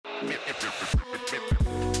Happy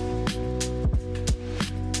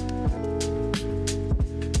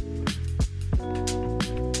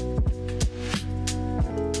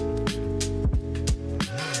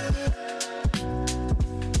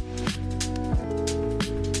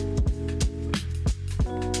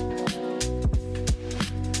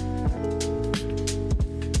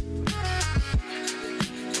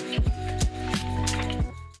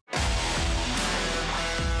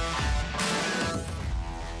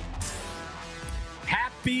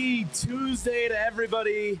Tuesday to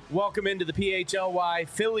everybody. Welcome into the PHLY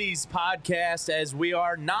Phillies podcast as we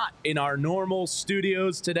are not in our normal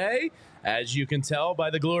studios today. As you can tell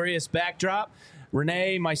by the glorious backdrop,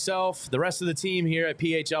 Renee, myself, the rest of the team here at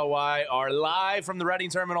PHLY are live from the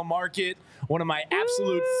Reading Terminal Market, one of my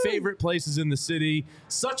absolute favorite places in the city.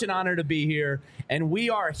 Such an honor to be here. And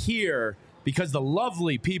we are here because the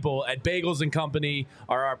lovely people at Bagels & Company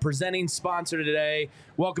are our presenting sponsor today.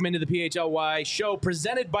 Welcome into the PHLY show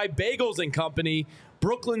presented by Bagels & Company,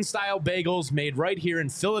 Brooklyn-style bagels made right here in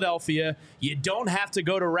Philadelphia. You don't have to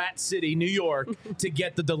go to Rat City, New York, to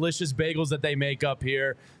get the delicious bagels that they make up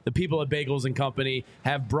here. The people at Bagels & Company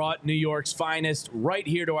have brought New York's finest right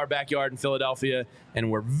here to our backyard in Philadelphia, and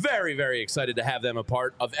we're very, very excited to have them a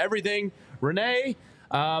part of everything. Renee,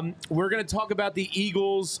 we're going to talk about the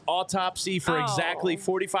Eagles autopsy for exactly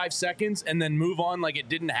 45 seconds and then move on like it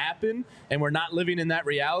didn't happen, and we're not living in that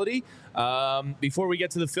reality. Before we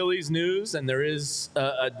get to the Phillies news, and there is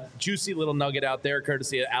a juicy little nugget out there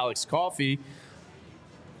courtesy of Alex Coffey,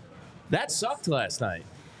 that sucked last night.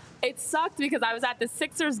 It sucked because I was at the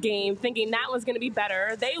Sixers game thinking that was going to be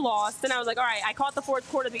better. They lost, and I was like, all right, I caught the fourth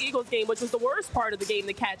quarter of the Eagles game, which was the worst part of the game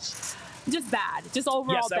to catch. Just bad. Just overall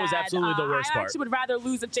bad. Yes, that was absolutely the worst part. I actually would rather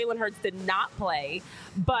lose if Jalen Hurts did not play.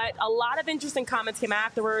 But a lot of interesting comments came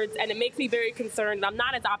afterwards, and it makes me very concerned. I'm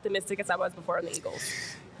not as optimistic as I was before on the Eagles.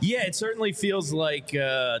 Yeah, it certainly feels like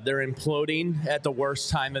they're imploding at the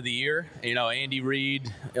worst time of the year. You know, Andy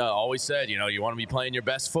Reid always said, you want to be playing your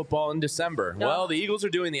best football in December. No. Well, the Eagles are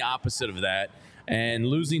doing the opposite of that. And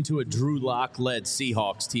losing to a Drew Lock-led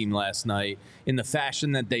Seahawks team last night in the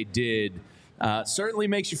fashion that they did certainly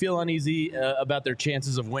makes you feel uneasy about their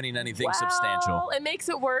chances of winning anything substantial. It makes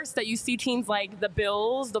it worse that you see teams like the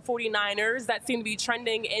Bills, the 49ers, that seem to be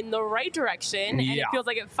trending in the right direction. And it feels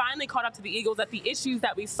like it finally caught up to the Eagles that the issues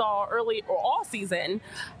that we saw early or all season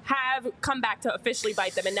have come back to officially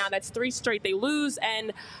bite them. And now that's 3 straight they lose.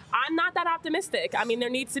 And I'm not that optimistic. I mean,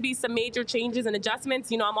 there needs to be some major changes and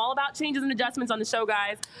adjustments. I'm all about changes and adjustments on the show,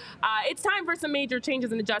 guys. It's time for some major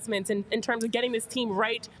changes and adjustments in terms of getting this team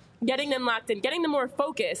right, getting them locked in, getting them more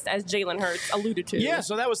focused, as Jalen Hurts alluded to. Yeah,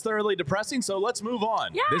 so that was thoroughly depressing, so let's move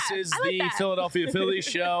on. Yeah, this is the Philadelphia Phillies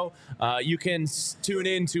show. You can tune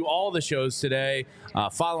in to all the shows today.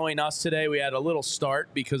 Following us today, we had a little start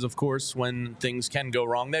because, of course, when things can go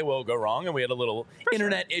wrong, they will go wrong, and we had a little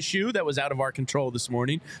internet issue that was out of our control this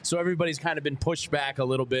morning, so everybody's kind of been pushed back a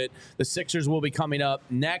little bit. The Sixers will be coming up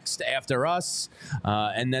next after us,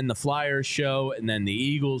 and then the Flyers show, and then the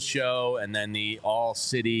Eagles show, and then the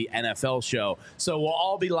All-City NFL show. So we'll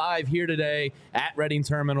all be live here today at Reading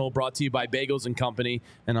Terminal, brought to you by Bagels & Company,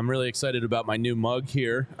 and I'm really excited about my new mug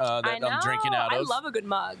here that I'm drinking out of. I love a good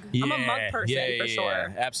mug. I'm a mug person for sure. Yeah,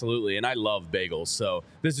 absolutely, and I love bagels, so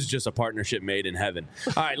this is just a partnership made in heaven.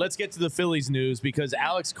 All right, let's get to the Phillies news because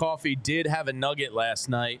Alex Coffey did have a nugget last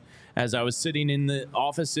night. As I was sitting in the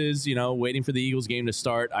offices, waiting for the Eagles game to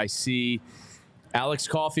start, I see Alex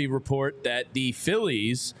Coffey report that the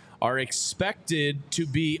Phillies are expected to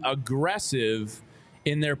be aggressive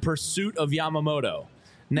in their pursuit of Yamamoto.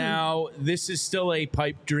 Now, this is still a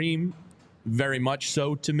pipe dream, very much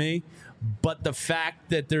so to me, but the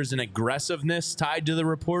fact that there's an aggressiveness tied to the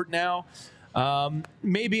report now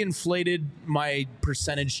maybe inflated my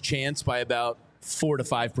percentage chance by about 4 to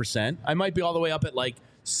 5%. I might be all the way up at like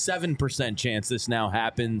 7% chance this now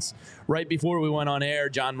happens. Right before we went on air,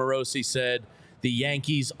 John Morosi said the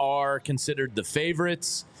Yankees are considered the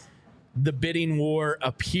favorites. The bidding war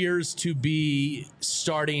appears to be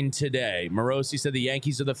starting today. Morosi said the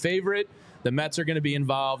Yankees are the favorite. The Mets are going to be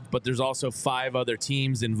involved, but there's also 5 other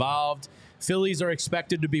teams involved. Phillies are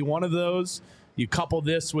expected to be one of those. You couple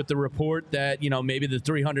this with the report that, maybe the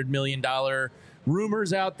 $300 million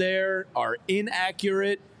rumors out there are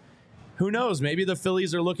inaccurate. Who knows? Maybe the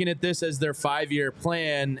Phillies are looking at this as their 5-year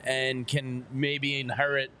plan and can maybe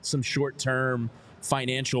inherit some short-term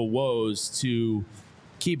financial woes to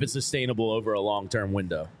keep it sustainable over a long-term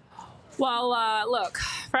window. Well, look,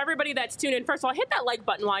 for everybody that's tuned in, first of all, hit that like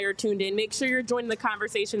button while you're tuned in. Make sure you're joining the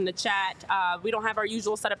conversation in the chat. We don't have our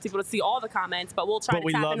usual setup to be able to see all the comments, but we'll try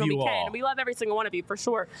to tap in when we can. We love every single one of you, for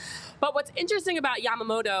sure. But what's interesting about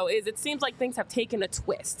Yamamoto is it seems like things have taken a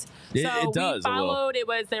twist. It does. We followed,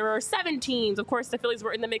 there were 7 teams. Of course, the Phillies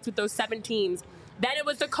were in the mix with those 7 teams. Then it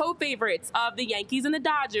was the co-favorites of the Yankees and the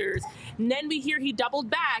Dodgers. And then we hear he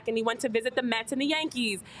doubled back and he went to visit the Mets and the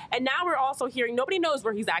Yankees. And now we're also hearing nobody knows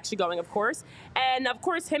where he's actually going, of course. And, of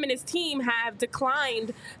course, him and his team have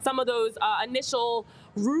declined some of those initial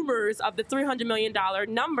rumors of the $300 million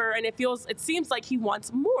number, and it seems like he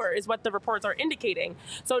wants more, is what the reports are indicating.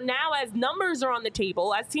 So now, as numbers are on the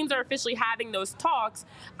table, as teams are officially having those talks,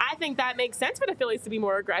 I think that makes sense for the Phillies to be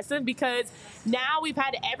more aggressive, because now we've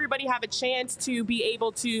had everybody have a chance to be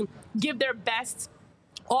able to give their best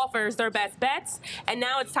offers, their best bets, and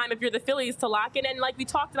now it's time, if you're the Phillies, to lock in. And like we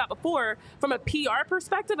talked about before, from a PR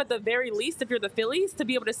perspective, at the very least, if you're the Phillies, to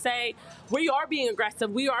be able to say, we are being aggressive,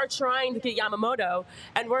 we are trying to get Yamamoto,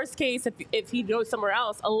 and worst case, if he goes somewhere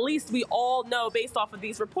else, at least we all know, based off of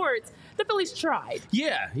these reports, the Phillies tried.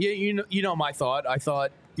 Yeah, you know my thought. I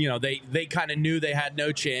thought, they kind of knew they had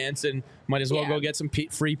no chance and might as well go get some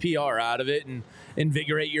free PR out of it and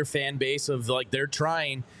invigorate your fan base of, like, they're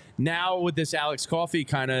trying. Now with this Alex Coffey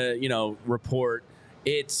kind of, report,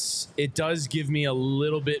 it does give me a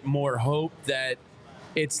little bit more hope that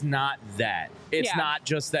it's not that. It's not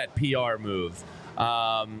just that PR move.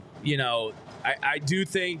 I do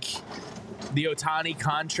think the Ohtani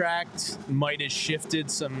contract might have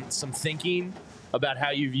shifted some thinking about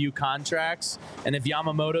how you view contracts. And if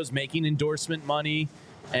Yamamoto's making endorsement money,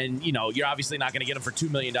 and, you're obviously not going to get him for $2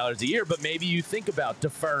 million a year, but maybe you think about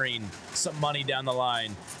deferring some money down the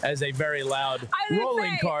line as a very loud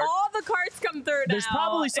rolling cart. All the carts come through now. There's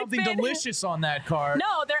probably something delicious on that cart.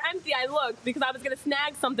 No, they're empty. I looked because I was going to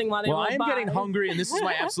snag something while they were by. Well, I am getting hungry, and this is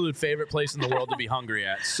my absolute favorite place in the world to be hungry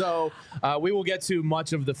at. So we will get to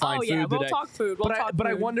much of the fine food today. We'll talk food. But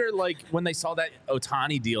I wonder, like, when they saw that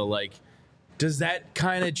Ohtani deal, like, does that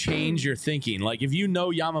kind of change your thinking? Like, if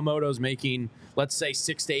Yamamoto's making, let's say,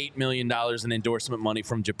 $6 to $8 million in endorsement money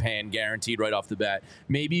from Japan, guaranteed right off the bat,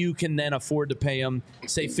 maybe you can then afford to pay him,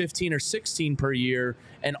 say, 15 or 16 per year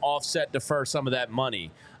and defer some of that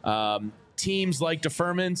money. Teams like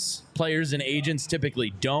deferments, players and agents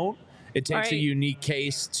typically don't. It takes a unique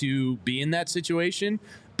case to be in that situation.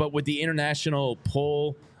 But with the international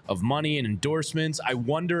pull of money and endorsements, I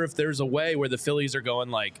wonder if there's a way where the Phillies are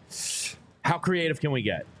going, like, how creative can we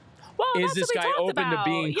get? Well, is this guy open to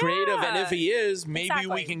being creative? Yeah. And if he is, maybe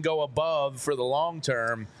we can go above for the long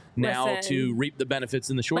term now to reap the benefits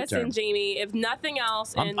in the short term. Listen, Jamie, if nothing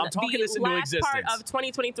else, in I'm talking the this into last existence. part of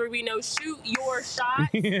 2023, we know shoot your shot,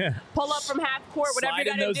 pull up from half court, whatever you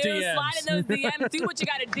got to do, DMs. slide in those DMs, do what you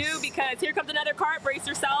got to do, because here comes another cart. Brace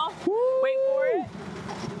yourself. Wait for it.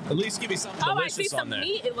 At least give me something delicious I see some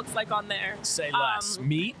meat, it looks like, on there. Say less.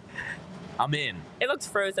 Meat? I'm in. It looks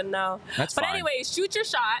frozen now. That's fine. But anyway, shoot your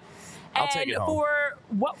shot. I'll take it home. For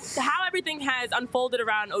how everything has unfolded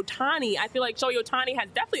around Ohtani, I feel like Shohei Ohtani has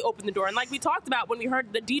definitely opened the door. And like we talked about when we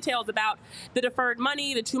heard the details about the deferred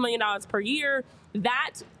money, the $2 million per year,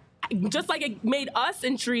 that, just like it made us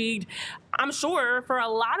intrigued, I'm sure for a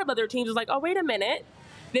lot of other teams, it's like, oh, wait a minute.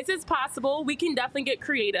 This is possible. We can definitely get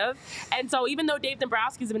creative. And so even though Dave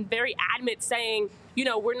Dombrowski's been very adamant saying,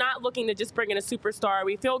 we're not looking to just bring in a superstar.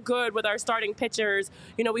 We feel good with our starting pitchers.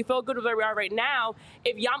 We feel good with where we are right now.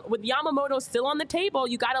 With Yamamoto still on the table,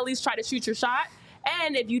 you got to at least try to shoot your shot.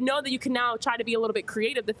 And if you know that you can now try to be a little bit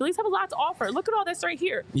creative, the Phillies have a lot to offer. Look at all this right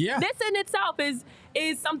here. Yeah. This in itself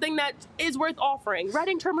is something that is worth offering.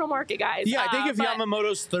 Reading Terminal Market, guys. Yeah, I think if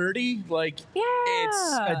Yamamoto's 30, it's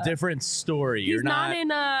a different story.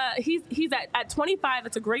 He's he's at 25.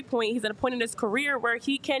 That's a great point. He's at a point in his career where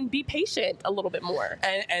he can be patient a little bit more.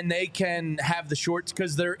 And they can have the shorts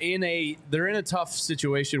because they're in a tough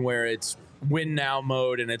situation where it's win now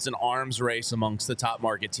mode and it's an arms race amongst the top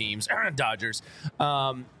market teams, Dodgers.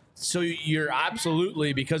 So you're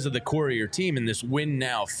absolutely, because of the core of your team, in this win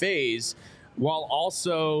now phase, while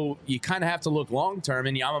also you kind of have to look long term,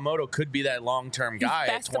 and Yamamoto could be that long term guy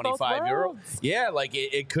at 25 years old. Yeah, like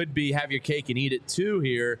it could be have your cake and eat it too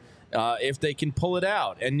here if they can pull it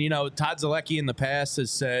out. And Todd Zalecki in the past has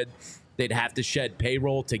said they'd have to shed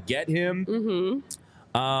payroll to get him.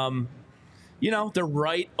 Mm-hmm. They're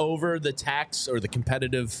right over the tax, or the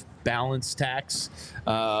competitive balance tax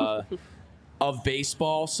of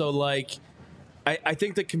baseball. So, I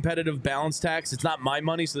think the competitive balance tax, it's not my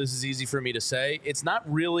money, so this is easy for me to say. It's not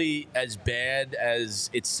really as bad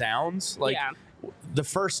as it sounds. the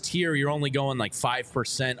first tier, you're only going like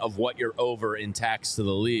 5% of what you're over in tax to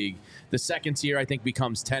the league. The second tier, I think,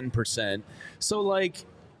 becomes 10%. So, like,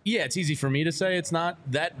 yeah, it's easy for me to say it's not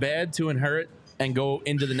that bad to inherit and go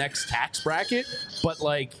into the next tax bracket, but,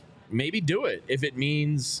 like, maybe do it if it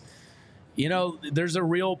means, you know, there's a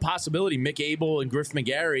real possibility Mick Abel and Griff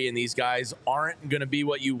McGarry and these guys aren't going to be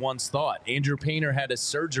what you once thought. Andrew Painter had a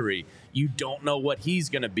surgery. You don't know what he's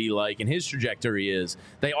going to be like and his trajectory is.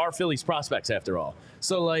 They are Phillies prospects after all.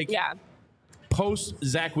 So, like, post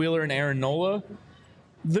Zach Wheeler and Aaron Nola,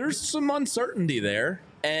 there's some uncertainty there.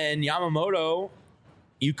 And Yamamoto,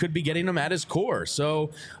 you could be getting him at his core.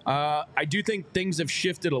 So I do think things have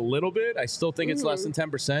shifted a little bit. I still think it's less than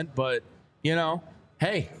 10%, but, you know,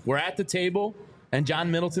 hey, we're at the table, and John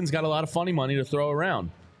Middleton's got a lot of funny money to throw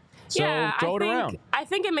around. So throw it around. I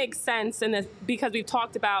think it makes sense in this because we've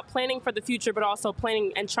talked about planning for the future, but also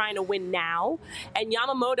planning and trying to win now. And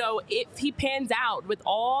Yamamoto, if he pans out with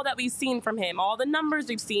all that we've seen from him, all the numbers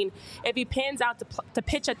we've seen, if he pans out to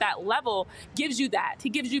pitch at that level, gives you that. He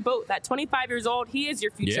gives you both. At 25 years old, he is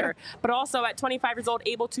your future. Yeah. But also at 25 years old,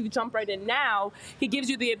 able to jump right in now, he gives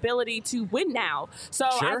you the ability to win now. So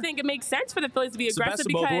I think it makes sense for the Phillies to be aggressive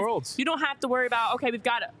because you don't have to worry about, okay, we've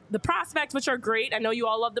got the prospects, which are great. I know you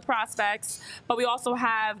all love the prospects, but we also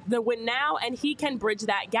have the win now, and he can bridge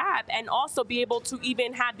that gap and also be able to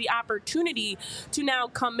even have the opportunity to now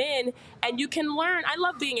come in and you can learn. I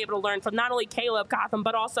love being able to learn from not only Caleb Cotham,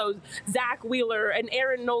 but also Zach Wheeler and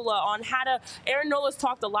Aaron Nola on how to. Aaron Nola's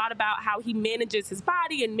talked a lot about how he manages his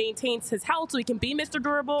body and maintains his health so he can be Mr.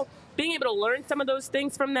 Durable. Being able to learn some of those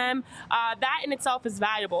things from them, that in itself is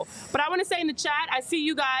valuable. But I want to say in the chat, I see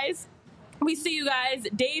you guys. We see you guys,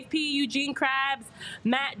 Dave P., Eugene Krabs,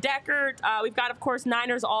 Matt Deckert. We've got, of course,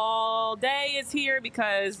 Niners All Day is here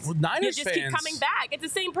because Niners you just fans keep coming back. It's the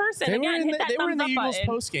same person. They Again, hit that they were in the Eagles button.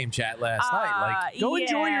 post-game chat last night. Like, go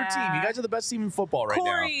enjoy your team. You guys are the best team in football right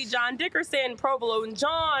Corey, now. John Dickerson, Provolone, and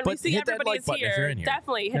John. But we see hit everybody that like is here. in here.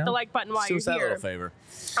 Definitely hit the like button while you're that here. Little favor.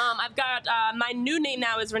 I've got my new name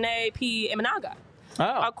now is Renee P. Imanaga.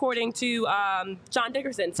 According to John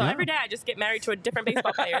Dickerson. So every day I just get married to a different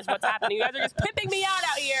baseball player is what's happening. You guys are just pimping me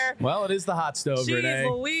out here. Well, it is the hot stove, Renee. Jeez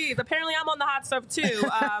Louise. Apparently I'm on the hot stove too.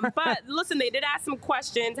 But listen, they did ask some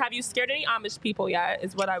questions. Have you scared any Amish people yet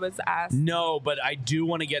is what I was asked. No, but I do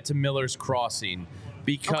want to get to Miller's Crossing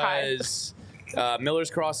because Miller's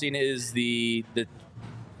Crossing is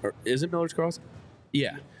or is it Miller's Crossing?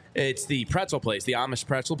 Yeah. It's the pretzel place, the Amish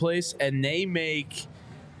pretzel place, and they make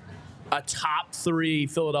a top 3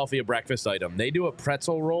 Philadelphia breakfast item. They do a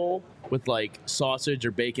pretzel roll with like sausage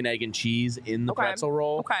or bacon, egg, and cheese in the pretzel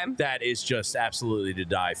roll. That is just absolutely to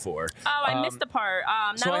die for. Oh, I missed the part.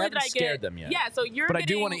 So I haven't scared them yet. Yeah, so but I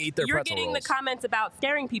do want to eat their pretzel rolls. You're getting the comments about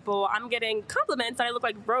scaring people. I'm getting compliments that I look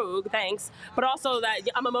like Rogue, thanks. But also that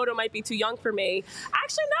Yamamoto might be too young for me.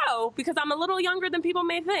 Actually, no, because I'm a little younger than people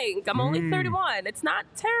may think. I'm only 31. It's not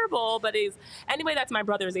terrible, but anyway, that's my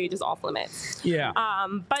brother's age is off limits. Yeah.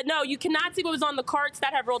 But no, you cannot see what was on the carts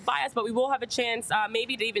that have rolled by us, but we will have a chance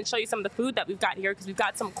maybe to even show you some of the food that we've got here because we've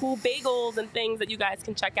got some cool bagels and things that you guys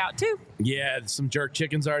can check out too. Yeah, some jerk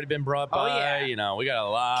chicken's already been brought by. Yeah. You know, we got a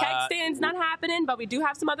lot. Keg stand's not happening, but we do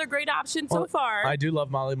have some other great options so far. I do love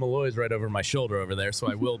Molly Malloy's right over my shoulder over there, so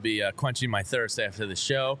I will be quenching my thirst after the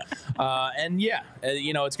show. And yeah,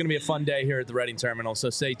 you know, it's going to be a fun day here at the Reading Terminal, so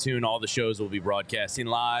stay tuned. All the shows will be broadcasting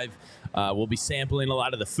live. We'll be sampling a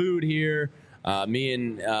lot of the food here. Me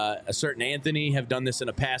and a certain Anthony have done this in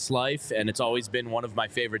a past life, and it's always been one of my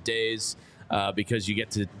favorite days because you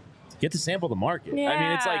get to sample the market. Yeah, I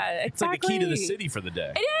mean, it's like the key to the city for the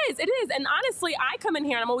day. It is. And honestly, I come in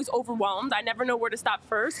here and I'm always overwhelmed. I never know where to stop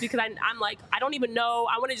first because I'm like, I don't even know.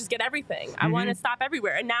 I want to just get everything. I want to stop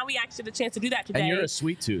everywhere. And now we actually have the chance to do that today. And you're a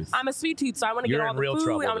sweet tooth. I'm a sweet tooth, so I want to get all the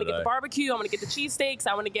food. I want to get the barbecue. I want to get the cheesesteaks.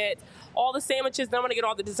 I want to get all the sandwiches. Then I want to get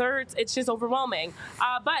all the desserts. It's just overwhelming.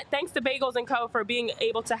 But thanks to Bagels & Co. for being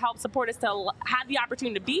able to help support us to have the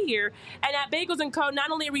opportunity to be here. And at Bagels & Co.,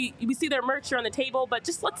 not only are we see their merch here on the table, but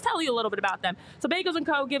just let's tell you a little bit about them. So Bagels &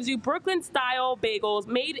 Co. gives you Brooklyn-style bagels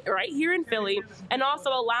made right here in Philly and also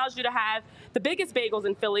allows you to have the biggest bagels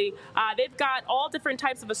in Philly. They've got all different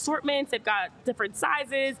types of assortments. They've got different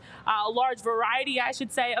sizes, a large variety, I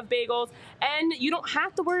should say, of bagels. And you don't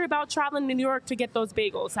have to worry about traveling to New York to get those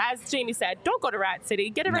bagels. As Jamie said, don't go to Rat City.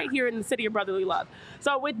 Get it right here in the city of brotherly love.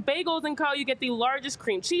 So with Bagels & Co., you get the largest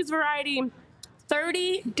cream cheese variety,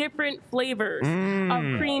 30 different flavors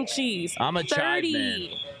of cream cheese. I'm a chive man.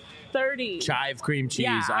 30. Chive cream cheese.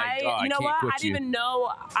 Yeah, I you know can't what? quit I didn't even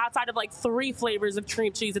know outside of like 3 flavors of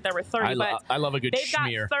cream cheese that there were 30. I love a good they've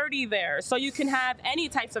schmear. got 30 there, so you can have any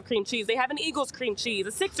types of cream cheese. They have an Eagles cream cheese,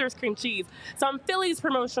 a Sixers cream cheese, some Phillies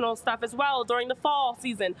promotional stuff as well during the fall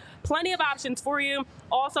season. Plenty of options for you.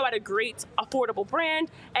 Also at a great, affordable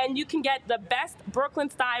brand, and you can get the best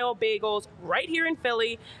Brooklyn-style bagels right here in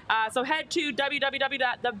Philly. So head to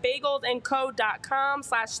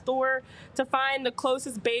www.thebagelsandco.com/store to find the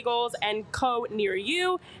closest Bagels and Co. near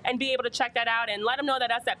you and be able to check that out and let them know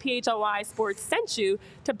that us at PHLY Sports sent you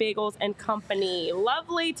to Bagels and Company.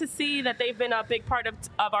 Lovely to see that they've been a big part of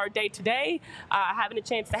our day today, having a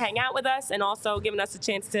chance to hang out with us and also giving us a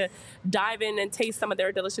chance to dive in and taste some of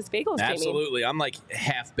their delicious bagels, Jamie. Absolutely. I'm like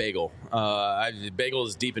half bagel. Bagel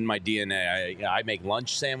is deep in my DNA. I make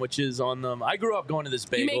lunch sandwiches on them. I grew up going to this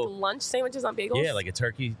bagel. You make lunch sandwiches on bagels? Yeah, like a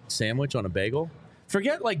turkey sandwich on a bagel.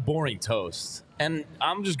 Forget like boring toast. And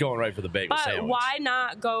I'm just going right for the bagel sandwich. But why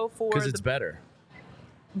not go for Because it's better.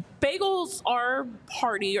 Bagels are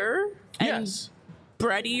heartier and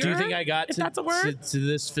breadier. Do you think I got that's a word? to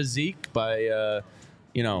this physique by,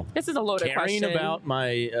 This is a loaded caring question. about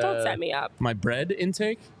my Don't set me up. my bread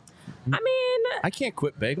intake? I mean, I can't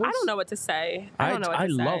quit bagels. I don't know what to say. I don't know what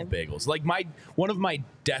to say. I love bagels. Like one of my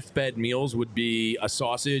deathbed meals would be a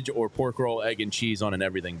sausage or pork roll, egg and cheese on an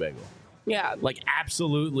everything bagel. Yeah. Like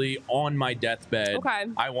absolutely on my deathbed. Okay.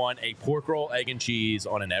 I want a pork roll, egg and cheese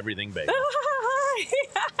on an everything bagel.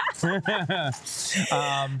 Shout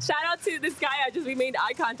out to this guy. We made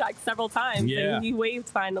eye contact several times. Yeah. And he waved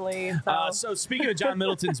finally. So speaking of John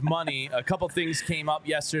Middleton's money, a couple things came up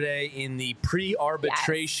yesterday in the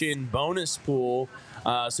pre-arbitration bonus pool.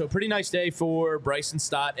 So pretty nice day for Bryson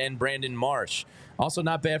Stott and Brandon Marsh. Also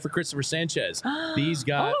not bad for Christopher Sanchez. These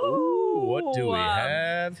guys. What do we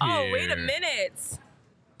have here? Oh, wait a minute.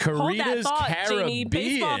 Hold that thought, Caribbean. Jamie.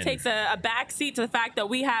 Baseball takes a back seat to the fact that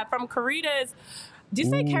we have from Caritas. Do you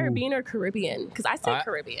say Caribbean or Caribbean? Because I say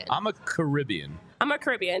Caribbean. I'm a Caribbean. I'm a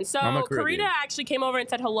Caribbean. So Carita actually came over and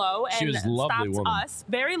said hello and she was a lovely stopped woman. us.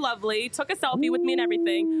 Very lovely. Took a selfie with me and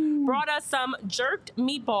everything. Brought us some jerked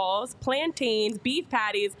meatballs, plantains, beef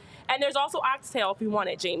patties, and there's also oxtail if you want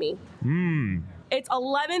it, Jamie. It's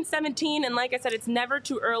 11:17, and like I said, it's never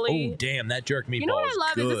too early. Oh, damn, that jerk meatball. You know what I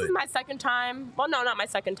love is this is my second time. Well, no, not my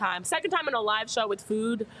second time. Second time in a live show with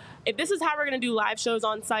food. If this is how we're going to do live shows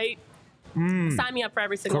on site, sign me up for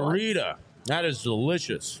every single one. Carita. That is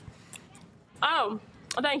delicious. Oh,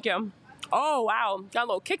 thank you. Oh, wow. Got a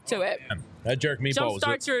little kick to it. That jerk meatball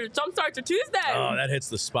Jumpstart your Tuesday. Oh, that hits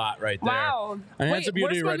the spot right there. Wow. And Wait, that's the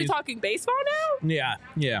beauty we're supposed to be talking baseball now?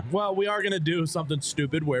 Yeah. Well, we are going to do something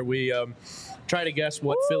stupid where we try to guess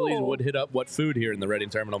what Phillies would hit up what food here in the Reading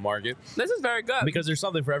Terminal Market. This is very good. Because there's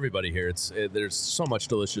something for everybody here. There's so much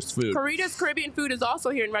delicious food. Carita's Caribbean food is also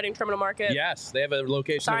here in Reading Terminal Market. Yes, they have a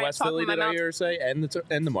location in West Philly, did I hear her say, and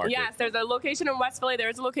the market. Yes, there's a location in West Philly.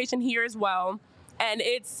 There's a location here as well. And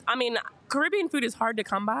Caribbean food is hard to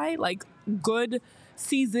come by, like good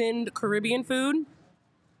seasoned Caribbean food.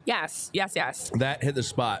 Yes. That hit the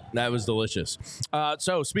spot. That was delicious.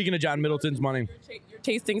 So speaking of John Middleton's money. You're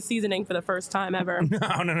tasting seasoning for the first time ever.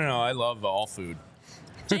 No. I love all food.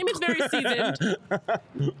 Jamie's very seasoned.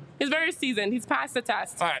 He's very seasoned. He's passed the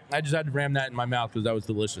test. All right. I just had to ram that in my mouth because that was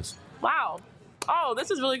delicious. Wow. Oh,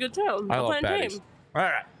 this is really good too. I love patties. All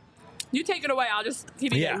right. You take it away. I'll just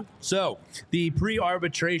keep eating. Yeah. So the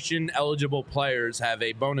pre-arbitration eligible players have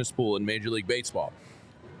a bonus pool in Major League Baseball.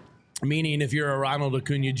 Meaning if you're a Ronald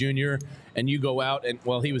Acuna Jr. and you go out and,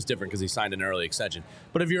 well, he was different because he signed an early extension.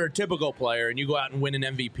 But if you're a typical player and you go out and win an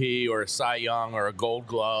MVP or a Cy Young or a Gold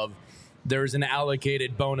Glove, there's an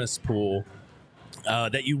allocated bonus pool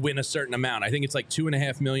that you win a certain amount. I think it's like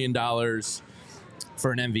 $2.5 million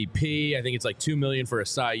for an MVP. I think it's like $2 million for a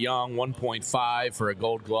Cy Young, 1.5 for a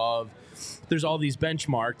Gold Glove. There's all these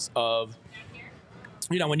benchmarks of,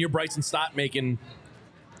 when you're Bryson Stott making,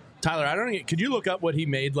 Tyler, I don't know, could you look up what he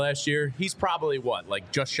made last year? He's probably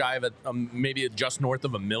like just shy of maybe just north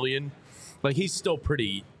of $1 million. Like he's still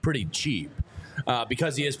pretty cheap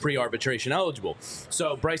because he is pre-arbitration eligible.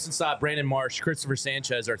 So Bryson Stott, Brandon Marsh, Christopher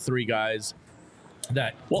Sanchez are 3 guys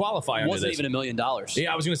that qualify under this. Wasn't even $1 million.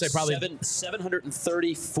 Yeah, I was going to say probably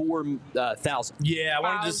 734,000. Yeah, I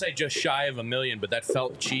wanted to say just shy of $1 million, but that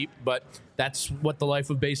felt cheap. But that's what the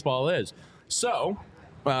life of baseball is. So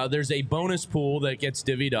there's a bonus pool that gets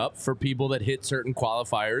divvied up for people that hit certain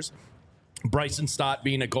qualifiers. Bryson Stott,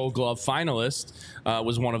 being a Gold Glove finalist,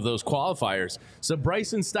 was one of those qualifiers. So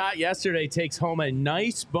Bryson Stott yesterday takes home a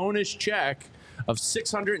nice bonus check of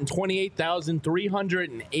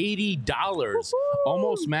 $628,380,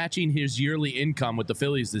 almost matching his yearly income with the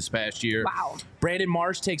Phillies this past year. Wow. Brandon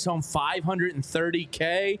Marsh takes home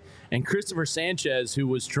 $530K, and Christopher Sanchez, who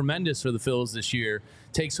was tremendous for the Phillies this year,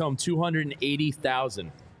 takes home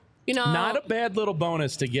 $280,000. You know, not a bad little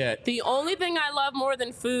bonus to get. The only thing I love more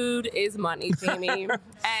than food is money, Jamie.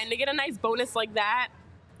 And to get a nice bonus like that,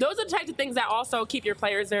 those are the types of things that also keep your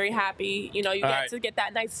players very happy. You know, you get to get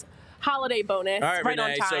that nice holiday bonus right Renee,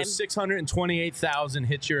 on time. so $628,000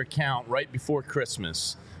 hits your account right before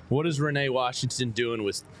Christmas. What is Renee Washington doing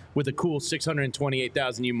with a cool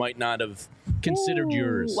 $628,000 you might not have considered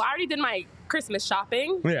yours? Well, I already did my Christmas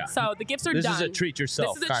shopping. Yeah. So the gifts are done. done. This is a treat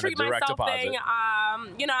yourself This is a treat direct myself deposit. thing.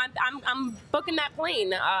 You know, I'm booking that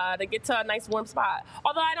plane to get to a nice warm spot.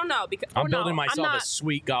 Although I don't know because I'm building myself a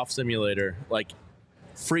sweet golf simulator, like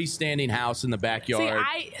freestanding house in the backyard.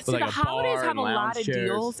 See, the holidays have a lot of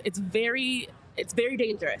deals. It's very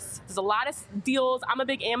dangerous. There's a lot of deals. I'm a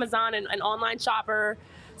big Amazon and online shopper,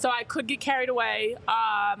 so I could get carried away.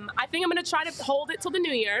 I think I'm going to try to hold it till the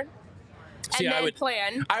new year. See, and then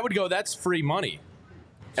plan. I would go, that's free money.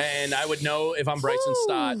 And I would know if I'm Bryson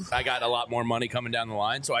Stott, I got a lot more money coming down the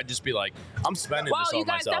line. So I'd just be like, I'm spending this on myself. Well, you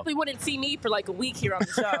guys definitely wouldn't see me for like a week here on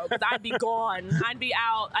the show because I'd be gone. I'd be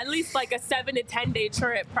out at least like a 7 to 10 day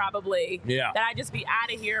trip probably. Yeah. That I'd just be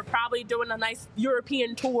out of here, probably doing a nice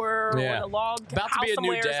European tour or a log about house to be a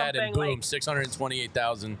new dad, and boom,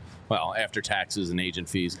 $628,000. Well, after taxes and agent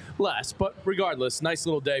fees, less. But regardless, nice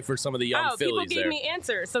little day for some of the young Phillies people gave me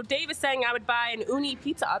answers. So Dave is saying I would buy an Uni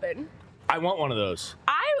pizza oven. I want one of those.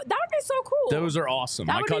 That would be so cool. Those are awesome.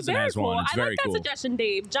 My cousin has one. It's very cool. I like that suggestion,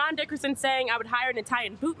 Dave. John Dickerson saying I would hire an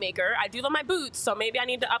Italian boot maker. I do love my boots, so maybe I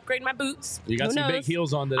need to upgrade my boots. You got some big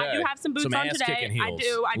heels on today. I do have some boots on today. Heels. I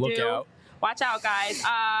do. Look out. Watch out, guys.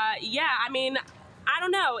 Yeah, I mean, I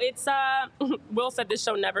don't know. It's Will said this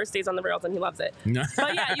show never stays on the rails, and he loves it.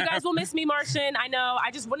 But yeah, you guys will miss me, Martian. I know. I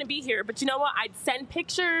just wouldn't be here. But you know what? I'd send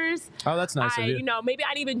pictures. Oh, that's nice of you. You know, maybe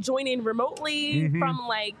I'd even join in remotely from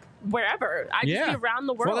like wherever. I'd just be around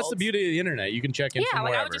the world. Well, that's the beauty of the internet. You can check in from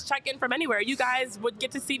wherever. I would just check in from anywhere. You guys would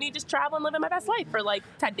get to see me just travel and living my best life for like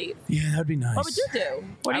 10 days. Yeah, that'd be nice. What would you do?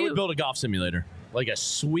 I would build a golf simulator. Like a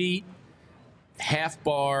sweet half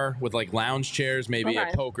bar with like lounge chairs, maybe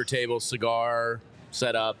a poker table, cigar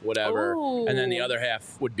setup, whatever. Ooh. And then the other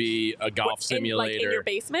half would be a golf simulator. Like in your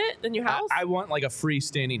basement, in your house? I want like a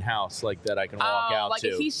freestanding house like that I can walk out like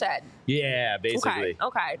to. Like a he shed. Yeah, basically.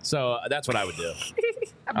 Okay. So that's what I would do.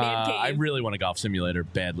 A man cave. I really want a golf simulator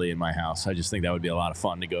badly in my house. I just think that would be a lot of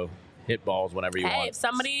fun to go hit balls whenever you want. Hey, if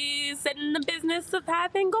somebody's in the business of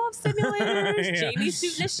having golf simulators, Jamie's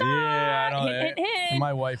shooting a shot. Yeah, I know. Hit.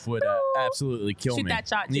 My wife would absolutely kill me. Shoot that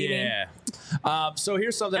shot, Jamie. Yeah. So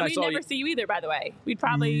here's something and I saw. We'd never see you either, by the way. You'd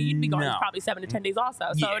be gone probably 7 to 10 days also.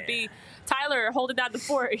 So it'd be Tyler holding down the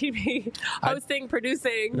fort. He'd be hosting,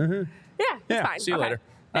 producing. Yeah, it's fine. See you later.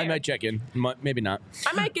 I might check in. Maybe not.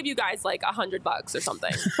 I might give you guys like $100 or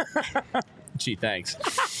something. Gee, thanks.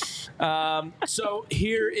 So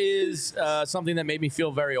here is something that made me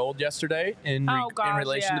feel very old yesterday in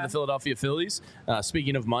relation to the Philadelphia Phillies.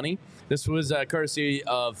 Speaking of money, this was courtesy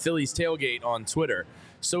of Phillies Tailgate on Twitter.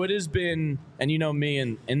 So it has been, and you know me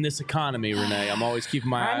in this economy, Renee, I'm always keeping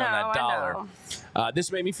my eye on that dollar.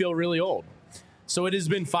 This made me feel really old. So it has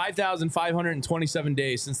been 5,527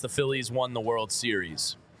 days since the Phillies won the World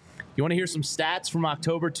Series. You want to hear some stats from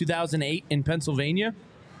October 2008 in Pennsylvania?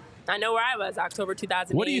 I know where I was, October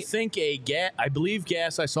 2008. What do you think I believe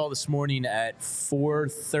gas I saw this morning at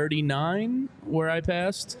 $4.39 where I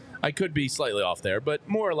passed. I could be slightly off there, but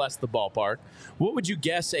more or less the ballpark. What would you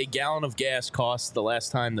guess a gallon of gas cost the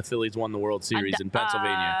last time the Phillies won the World Series in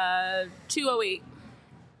Pennsylvania? $2.08.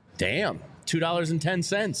 Damn,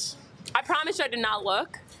 $2.10. I promise you I did not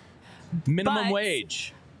look. Minimum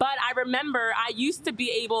wage. But I remember I used to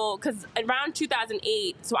be able, because around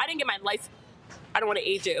 2008, so I didn't get my license. I don't want to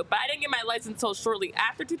age you, but I didn't get my license until shortly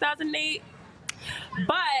after 2008.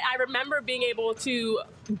 But I remember being able to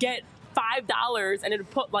get $5 and it would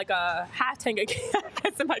put like a half tank of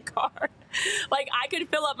gas in my car. Like I could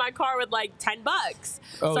fill up my car with like $10.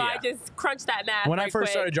 Oh, I just crunched that math. When I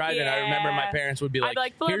first started driving, I remember my parents would be like,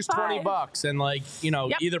 here's $20 and like,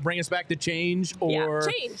 either bring us back the change or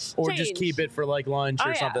just keep it for like lunch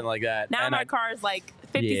or something like that. Now my car is like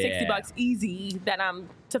 $50-$60 easy that I'm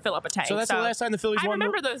to fill up a tank. So that's the last time the Phillies won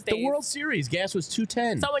those days. The World Series. Gas was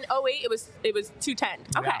 $2.10. So in 2008 it was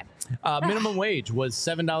 $2.10. Okay. Minimum wage was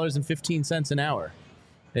 $7.15 an hour.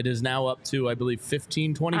 It is now up to, I believe,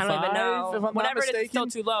 $15.25. I don't even know. If I'm Whatever not mistaken. it is, still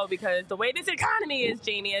too low because the way this economy is,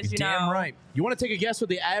 Jamie, as you know. Damn right. You want to take a guess what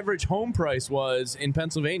the average home price was in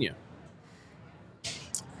Pennsylvania?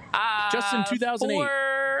 Just in 2008.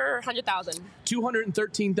 $400,000. $213,000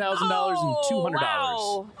 and $200.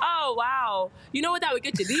 Wow. Oh, wow. You know what that would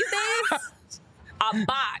get you these days? A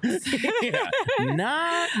box. Yeah,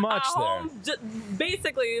 not much there. Home,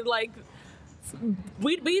 basically, like,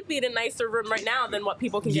 we'd be in a nicer room right now than what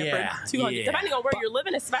people can get for $200, depending on where you're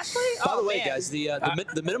living, especially. By the way, guys,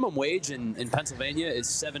 the minimum wage in Pennsylvania is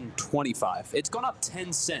 $7.25. It's gone up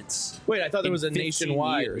 10 cents. Wait, I thought there was a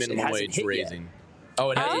nationwide years. minimum wage raising.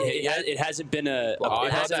 Oh, it hasn't been a.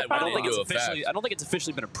 I don't think it's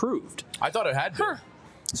officially been approved. I thought it had been. Huh.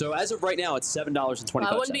 So as of right now, it's $7.25.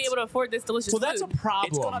 I wouldn't be able to afford this delicious food. Well, that's a problem.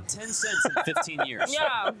 It's gone up 10 cents in 15 years.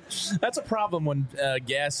 Yeah. That's a problem when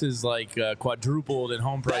gas is like quadrupled and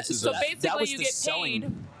home prices. So basically, you get paid.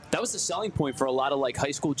 That was the selling point for a lot of like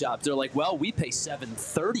high school jobs. They're like, well, we pay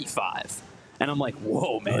 $7.35, and I'm like,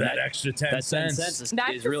 whoa, man, that extra 10 cents. Is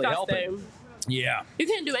really helping. Yeah. You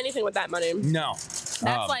can't do anything with that money. No.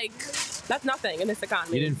 That's nothing in this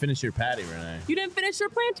economy. You didn't finish your patty, Renee. You didn't finish your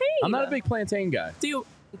plantain. I'm not a big plantain guy.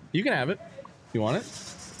 You can have it. You want it?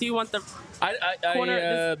 Do you want the bananas?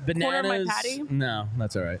 corner of my patty? No,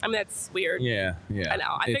 that's all right. I mean, that's weird. Yeah. I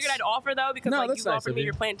know. I figured I'd offer though because like you offered me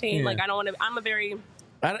your plantain. Yeah. Like I don't want to. I'm a very.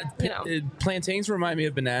 Plantains remind me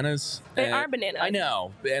of bananas. They are bananas. I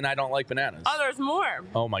know, and I don't like bananas. Oh, there's more.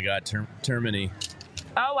 Oh my God, Termini.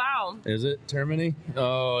 Oh wow. Is it Termini?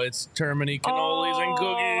 Oh, it's Termini cannolis and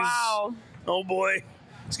cookies. Wow. Oh boy,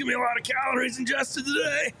 it's gonna be a lot of calories ingested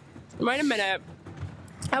today. Wait a minute.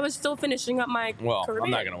 I was still finishing up my Caribbean.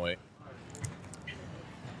 I'm not gonna wait.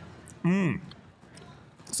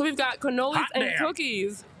 So we've got cannolis and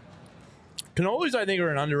cookies. Cannolis, I think, are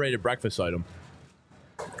an underrated breakfast item.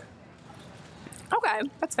 Okay,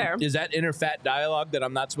 that's fair. Is that inner fat dialogue that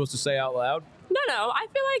I'm not supposed to say out loud? No. I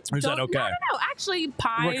feel like. Or is that okay? No. Actually,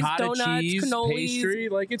 pies, Ricotta donuts, cheese, cannolis, pastry,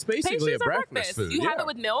 like it's basically a breakfast food. You have it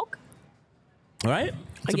with milk. All right?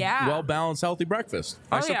 It's a Yeah. well-balanced, healthy breakfast.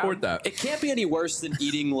 I support that. It can't be any worse than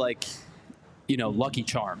eating like, Lucky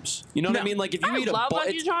Charms. You know what I mean? Like if you eat a bowl,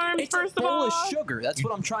 Lucky Charms, it's first a of bowl all. of sugar. That's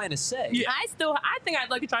what I'm trying to say. Yeah. I think I have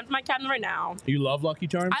Lucky Charms in my cabinet right now. You love Lucky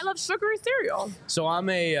Charms? I love sugary cereal. So I'm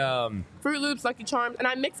a Fruit Loops, Lucky Charms, and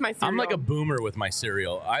I mix my cereal. I'm like a boomer with my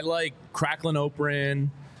cereal. I like Cracklin' Oat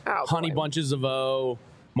Bran, Honey Bunches of O,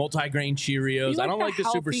 multigrain Cheerios. I don't like the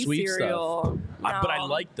super sweet cereal. stuff. But I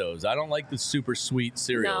like those. I don't like the super sweet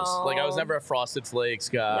cereals. No. Like I was never a Frosted Flakes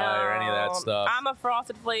guy or any of that stuff. I'm a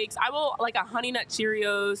Frosted Flakes. I will like a Honey Nut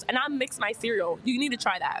Cheerios, and I mix my cereal. You need to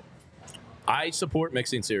try that. I support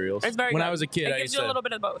mixing cereals. It's very When good. I was a kid, it I gives used you to, a little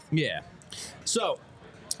bit of both. Yeah. So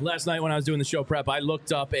last night when I was doing the show prep, I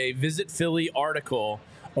looked up a Visit Philly article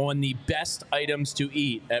on the best items to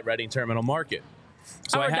eat at Reading Terminal Market.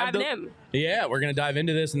 So we're diving in. Yeah, we're going to dive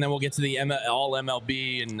into this, and then we'll get to the all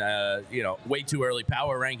MLB and way too early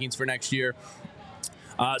power rankings for next year.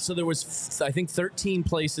 So there was, I think, 13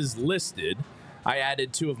 places listed. I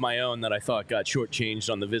added 2 of my own that I thought got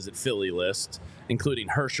shortchanged on the Visit Philly list, including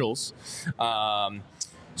Herschel's.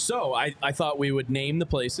 So I thought we would name the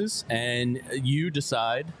places, and you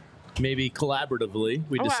decide, maybe collaboratively,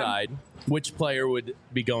 we decide which player would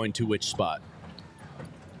be going to which spot.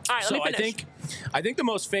 All right, let me finish. I think the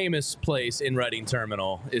most famous place in Reading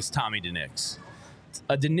Terminal is Tommy DeNick's.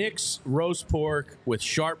 A DeNick's roast pork with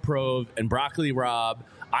sharp prove and broccoli rabe,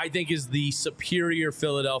 I think, is the superior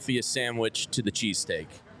Philadelphia sandwich to the cheesesteak.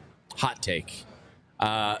 Hot take.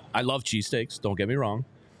 I love cheesesteaks, don't get me wrong.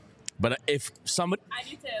 But if somebody... I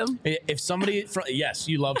do too. If somebody... Yes,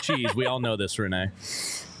 you love cheese. We all know this, Renee.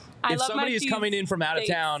 If somebody is coming in from out of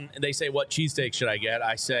town and they say, what cheesesteak should I get?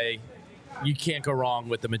 I say... You can't go wrong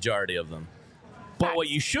with the majority of them. But what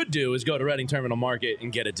you should do is go to Reading Terminal Market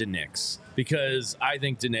and get a DeNick's, because I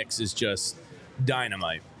think DeNick's is just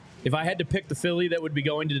dynamite. If I had to pick the Philly that would be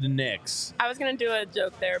going to DeNick's... I was going to do a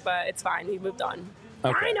joke there, but it's fine. He moved on.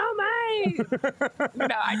 Okay.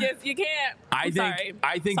 You can't. I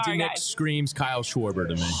think DeNick's screams Kyle Schwarber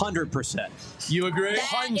to me. 100%. You agree? 100%.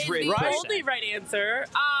 That is the only right answer.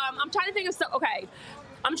 I'm trying to think of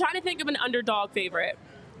I'm trying to think of an underdog favorite.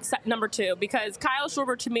 Number 2, because Kyle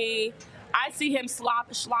Schwarber, to me, I see him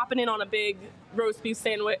slopping in on a big roast beef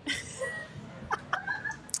sandwich.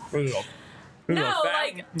 No,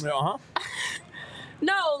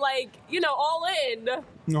 all in.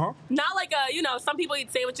 Not like some people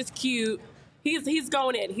eat sandwiches cute. He's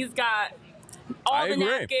going in. He's got all the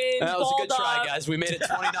napkins. That was a good try, up. guys. We made it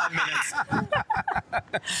 29 minutes.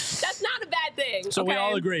 That's not a bad thing. So we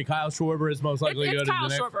all agree Kyle Schwarber is most likely to go to Kyle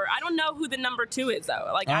DeNick's. Schwarber. I don't know who the number 2 is,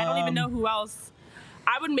 though. I don't even know who else.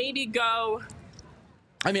 I would maybe go...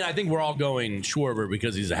 I mean, I think we're all going Schwarber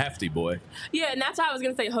because he's a hefty boy. Yeah, and that's why I was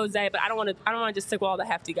gonna say Jose, but I don't want to just stick with all the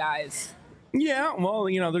hefty guys. Yeah, well,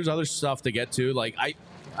 there's other stuff to get to. Like I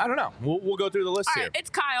don't know. We'll go through the list All here. right, it's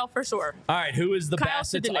Kyle for sure. All right, who is the Kyle Bassett's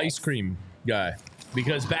Sidney. ice cream guy?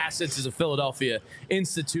 Because Bassett's is a Philadelphia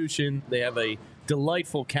institution. They have a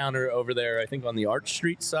delightful counter over there, I think, on the Arch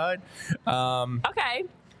Street side. Okay.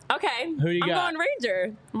 Who you got? I'm going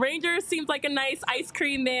Ranger. Ranger seems like a nice ice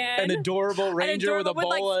cream man. An adorable Ranger with a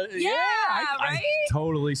bowl of... Yeah, I right?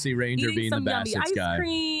 totally see Ranger Eating being the some yummy Bassett's ice guy.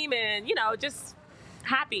 cream and, just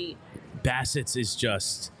happy. Bassett's is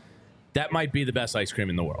just... That might be the best ice cream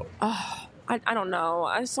in the world. Oh, I don't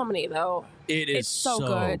know. There's so many, though. It's so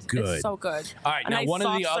good. It's so good. All right, a now nice one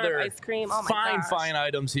of the soft serve other ice cream. Oh my fine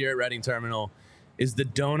items here at Reading Terminal is the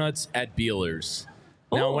donuts at Beeler's.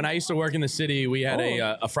 Now, Ooh. when I used to work in the city, we had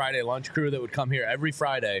a Friday lunch crew that would come here every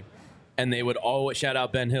Friday, and they would always, shout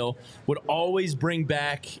out Ben Hill, would always bring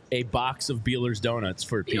back a box of Beeler's donuts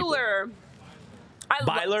for people. Beeler.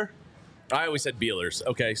 Byler? I always said Beeler's.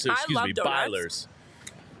 Okay, so excuse love me, donuts. Byler's.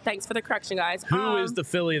 Thanks for the correction, guys. Who is the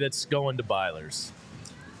Philly that's going to Byler's?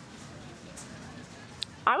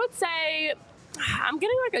 I would say I'm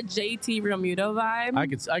getting like a JT Realmuto vibe.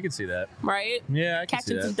 I could see that. Right? Yeah, I can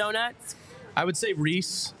see Catching that. some donuts. I would say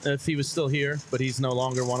Reese if he was still here, but he's no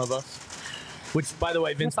longer one of us. Which, by the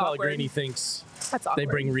way, Vince That's awkward. Pellegrini thinks That's awkward. they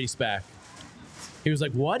bring Reese back. He was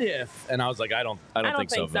like, "What if?" And I was like, "I don't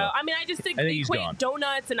think so." I mean, I just think they he's equate gone.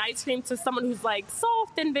 donuts and ice cream to someone who's like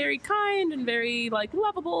soft and very kind and very like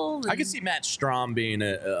lovable. I could see Matt Strom being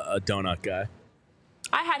a donut guy.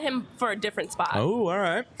 I had him for a different spot. Oh, all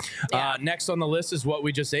right. Yeah. Next on the list is what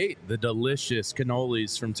we just ate: the delicious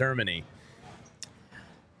cannolis from Termini.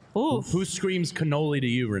 Ooh. Who screams cannoli to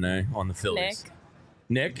you, Renee, on the Phillies?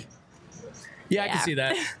 Nick? Yeah, I can see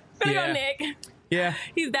that. Gonna yeah. go Nick. Yeah.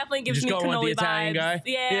 He's definitely gives Just me going with cannoli the Italian vibes. guy?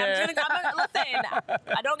 Yeah, Yeah. I'm gonna listen.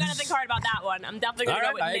 I don't gotta think hard about that one. I'm definitely All gonna right,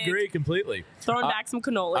 go with I Nick. agree completely. Throwing back some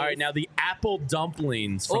cannolis. All right, now the apple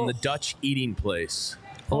dumplings from the Oh. Dutch eating place.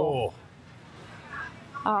 Oh,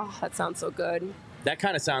 that sounds so good. That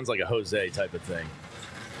kind of sounds like a Jose type of thing.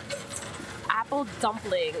 Apple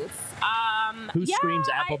dumplings. Who yeah, screams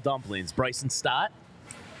apple dumplings? Bryson Stott?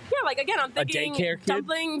 Yeah, like again, I'm thinking daycare kid?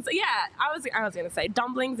 dumplings. Yeah, I was gonna say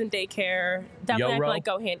dumplings and daycare. Definitely, I feel Yo-ro? like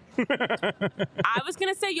go hand. I was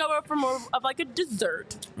gonna say yo-ro for more of like a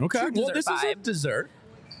dessert. Okay, True well, dessert this is a vibe. dessert.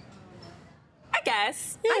 I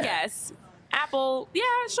guess. Yeah. Apple. Yeah,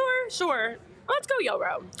 sure. Let's go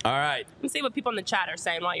yo-ro. All right. Let's see what people in the chat are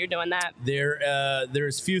saying while you're doing that.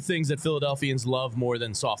 There's few things that Philadelphians love more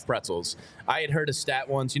than soft pretzels. I had heard a stat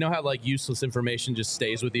once. You know how like useless information just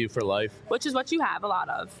stays with you for life? Which is what you have a lot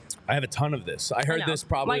of. I have a ton of this. I heard know. this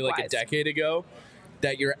probably like a Likewise. decade ago,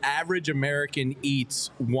 that your average American eats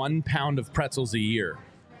 1 pound of pretzels a year.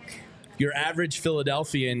 Your average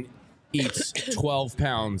Philadelphian eats 12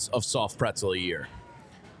 pounds of soft pretzel a year.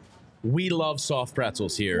 We love soft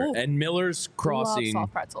pretzels here. Ooh. And Miller's Crossing, Love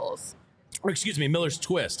soft pretzels. or excuse me, Miller's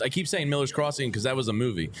Twist. I keep saying Miller's Crossing because that was a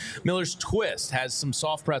movie. Miller's Twist has some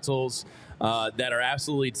soft pretzels that are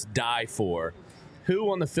absolutely to die for. Who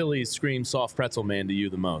on the Phillies screams soft pretzel man to you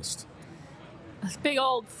the most? This big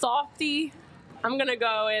old softy. I'm gonna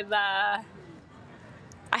go with. I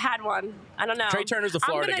had one. I don't know. Trey Turner's a I'm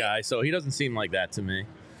Florida gonna- guy, so he doesn't seem like that to me.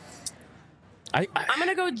 I'm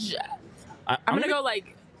gonna go. I'm gonna go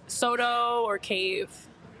like Soto or Cave.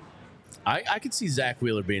 I could see Zach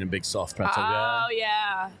Wheeler being a big soft pretzel guy. Oh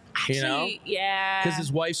yeah. Actually, You know? yeah. Because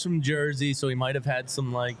his wife's from Jersey, so he might have had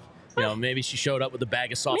some like, maybe she showed up with a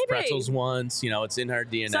bag of soft Maybe. pretzels once. It's in her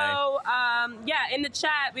DNA. So, in the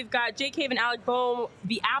chat, we've got Jay Cave and Alec Bohm,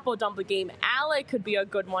 the apple dumpling game. Alec could be a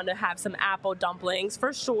good one to have some apple dumplings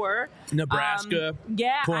for sure. Nebraska,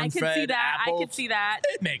 Yeah, I could see corn-fed that. I apples. could see that.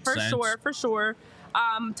 It makes for sense. For sure.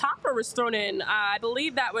 Topper was thrown in. I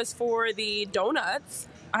believe that was for the donuts.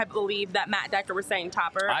 I believe that Matt Decker was saying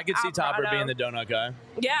Topper. I could see Topper Alvarado. being the donut guy.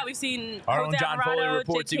 Yeah, we've seen Our own Jose John Foley Alvarado,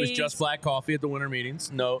 reports he was JK's. just black coffee at the winter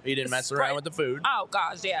meetings. No, he didn't mess around with the food. Oh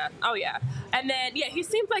gosh, yeah. Oh yeah. And then he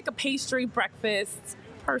seems like a pastry breakfast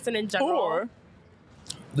person in general. Or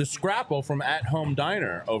the Scrapple from At Home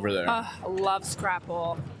Diner over there. I love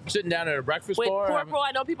Scrapple. Sitting down at a breakfast With bar. pork roll.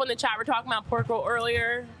 I know people in the chat were talking about pork roll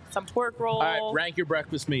earlier. Some pork roll. All right, rank your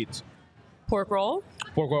breakfast meats. Pork roll.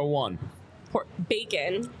 Pork roll 1,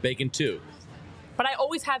 Bacon. bacon 2. But I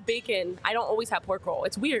always have bacon. I don't always have pork roll.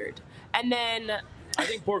 It's weird. And then I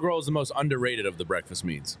think pork roll is the most underrated of the breakfast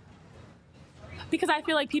meats. because I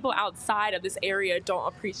feel like people outside of this area don't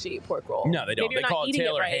appreciate pork roll. No, they don't. Maybe you're They not call it eating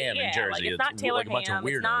Taylor right. ham in Yeah, Jersey. Like it's It's not Taylor like a bunch of ham.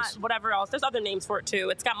 It's not weirdos. whatever else. There's other names for it too.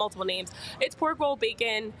 It's got multiple names. It's pork roll,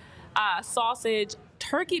 bacon, sausage,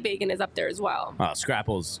 turkey bacon is up there as well.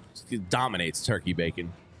 Scrapples dominates turkey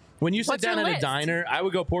bacon. When you sit What's down your at a list? diner, I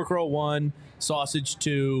would go pork roll 1, sausage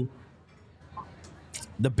 2.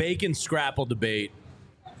 The bacon scrapple debate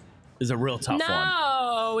is a real tough one.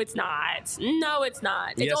 No, it's not. No, it's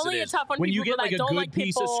not. It's Yes, only it a is. tough one when for you people get like that a don't good like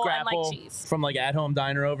piece of pitbull and scrapple like cheese. from like at home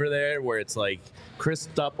diner over there, where it's like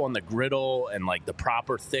crisped up on the griddle and like the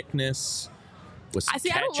proper thickness with some I see.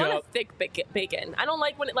 ketchup. I don't want a thick bacon. I don't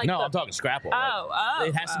like when it like. No, the, I'm talking scrapple.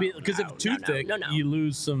 It has to be because if too thick, you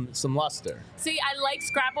lose some luster. See, I like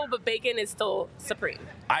scrapple, but bacon is still supreme.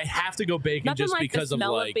 I have to go bacon Nothing just like because the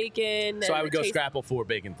smell of like bacon. So and I would the go taste. scrapple 4,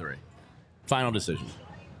 bacon 3. Final decision.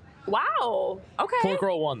 Wow. Okay. Pork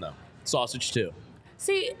roll 1 though. Sausage 2.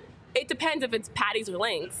 See, it depends if it's patties or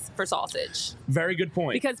links for sausage. Very good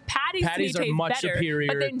point. Because patties to me are taste much better, superior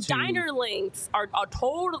but then to diner links are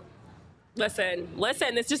total. Listen.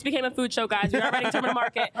 This just became a food show, guys. We're already to the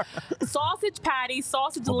market. Sausage patties,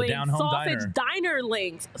 sausage the links, down-home sausage diner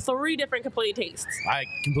links. 3 different complete tastes. I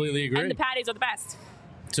completely agree. And the patties are the best.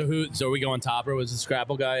 So are we going Topper? Was the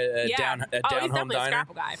scrapple guy at Yeah. down he's home definitely a diner?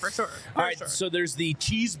 scrapple guy for sure. All right, so there's the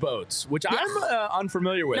cheese boats, which I'm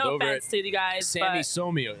unfamiliar with. No over offense at to you guys, Sammy but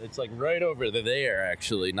Somio. It's like right over there,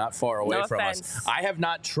 actually, not far away No from offense. us. I have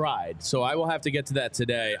not tried, so I will have to get to that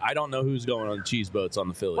today. I don't know who's going on the cheese boats on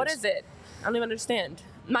the Phillies. what is it? I don't even understand.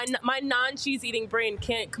 My non-cheese eating brain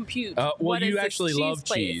can't compute. Well, what you is this actually love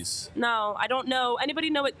place. cheese. No, I don't know. Anybody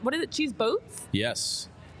know it? What is it? Cheese boats? Yes,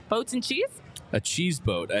 Boats and cheese? a cheese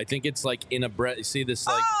boat. I think it's like in a bread. See this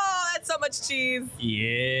like? Oh, that's so much cheese.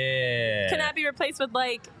 Yeah. Can that be replaced with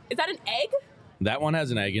like? Is that an egg? That one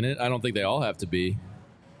has an egg in it. I don't think they all have to be.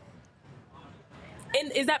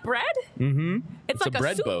 And is that bread? Mm-hmm. It's like a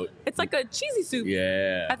bread soup. boat. It's like a cheesy soup.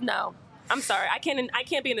 Yeah. No, I'm sorry. I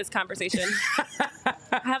can't be in this conversation.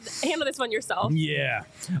 Handle this one yourself. Yeah,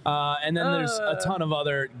 and then there's a ton of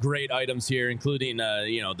other great items here, including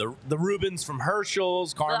the Reubens from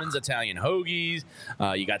Herschel's, Carmen's Italian Hoagies.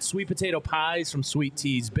 You got sweet potato pies from Sweet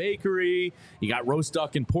Tea's Bakery. You got roast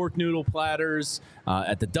duck and pork noodle platters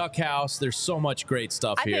at the Duck House. There's so much great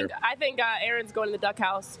stuff here. I think Aaron's going to the Duck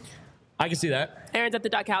House. I can see that. Aaron's at the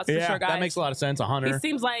Duck House for sure, guys. That makes a lot of sense. A hunter. He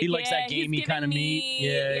seems like he likes that he's gamey kind of giving meat.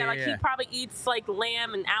 me- he probably eats like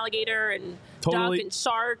lamb and alligator and Totally- duck and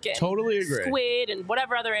shark and totally agree. squid and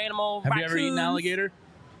whatever other animal. Have you ever eaten raccoons. alligator?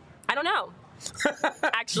 I don't know.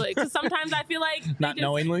 Actually, because sometimes I feel like Not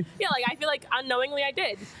knowingly? Yeah, like I feel like unknowingly I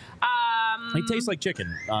did. It tastes like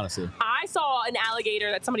chicken, honestly. I saw an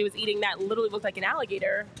alligator that somebody was eating that literally looked like an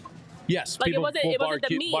alligator. Yes, Like people it wasn't will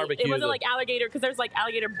the meat. barbecue It wasn't the- like alligator because there's like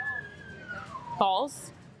alligator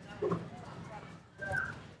balls.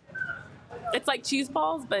 It's like cheese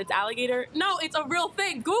balls, but it's alligator. No, it's a real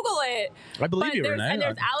thing. Google it. I believe But you, there's- Renee. and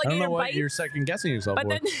there's I don't alligator know what bites. you're second guessing yourself But for.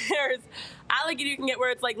 then there's alligator you can get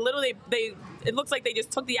where it's like literally it looks like they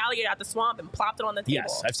just took the alligator out the swamp and plopped it on the table.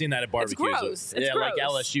 Yes, I've seen that at barbecues. gross. It's yeah, like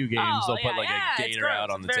gross. LSU games, Oh, they'll put like yeah, a it's gator out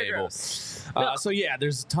gross. on the It's very table. gross. So yeah,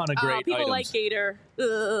 there's a ton of great People items. like gator.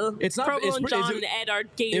 Ugh. It's not- Provo it's- and is John it- and Ed are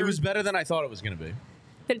gator. It was better than I thought it was going to be.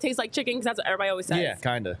 Did it taste like chicken? Because that's what everybody always says. Yeah,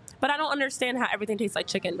 kind of. But I don't understand how everything tastes like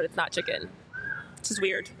chicken, but it's not chicken. It's just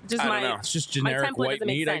weird. Just I my, don't know. It's just my generic template white doesn't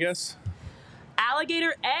make meat, I sense. guess.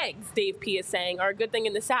 Alligator eggs, Dave P is saying, are a good thing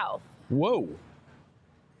in the South. Whoa.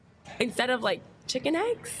 Instead of like chicken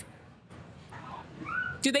eggs?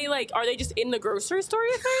 Do they are they just in the grocery store,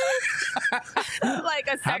 you think? Like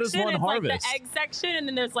a section, How does one it's harvest? like the egg section, and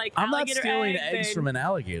then there's like I'm not alligator stealing eggs and- from an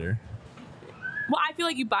alligator. Well, I feel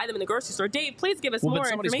like you buy them in the grocery store. Dave, please give us Well, more but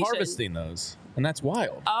somebody's information. harvesting those, and that's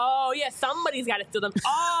wild. Oh, yeah, somebody's got to steal them.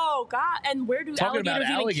 Oh, God. And where do Talking alligators about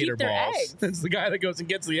even alligator keep their balls. eggs? It's the guy that goes and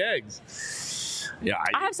gets the eggs. Yeah,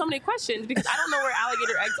 I have so many questions because I don't know where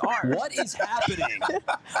alligator eggs are. What is happening?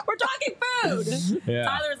 We're talking food. Yeah.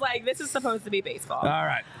 Tyler's like, this is supposed to be baseball. All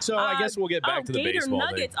right, so I guess we'll get back to the Gator baseball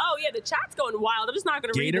Nuggets. thing. Oh, yeah, the chat's going wild. I'm just not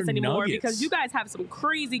going to read Gator this anymore Nuggets. because you guys have some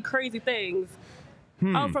crazy, crazy things.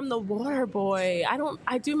 Oh, from the Water Boy.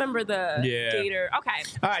 I do remember the Gator. Okay.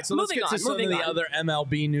 All right, so let's get to some of moving the on. other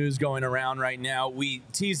MLB news going around right now. We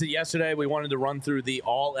teased it yesterday. We wanted to run through the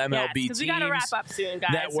all MLB teams we got to wrap up soon,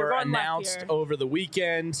 guys. that We're were going left announced here. over the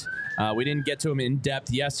weekend. We didn't get to them in depth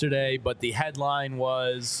yesterday, but the headline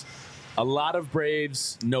was a lot of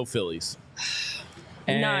Braves, no Phillies.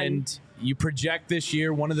 And you project this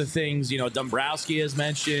year, one of the things, Dombrowski has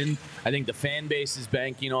mentioned, I think the fan base is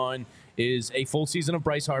banking on, is a full season of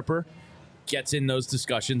Bryce Harper. Gets in those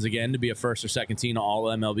discussions again to be a first or second team all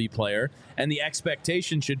MLB player. And the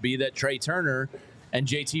expectation should be that Trey Turner and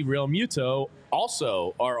JT Realmuto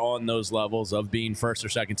also are on those levels of being first or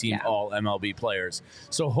second team all MLB players.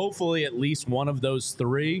 So hopefully at least one of those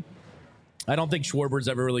three I don't think Schwarber's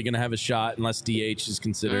ever really going to have a shot unless DH is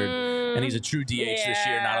considered. And he's a true DH this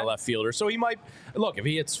year, not a left fielder. So he might – look, if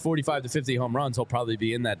he hits 45 to 50 home runs, he'll probably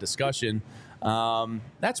be in that discussion.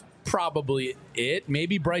 That's probably it.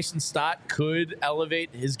 Maybe Bryson Stott could elevate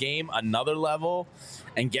his game another level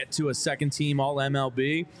and get to a second-team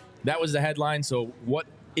All-MLB. That was the headline. So what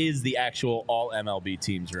is the actual All-MLB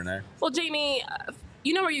teams, Renee? Well, Jamie –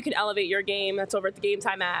 you know where you can elevate your game? That's over at the Game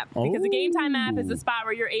Time app. Because the Game Time app is the spot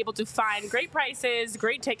where you're able to find great prices,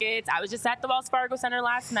 great tickets. I was just at the Wells Fargo Center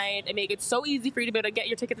last night. They make it so easy for you to be able to get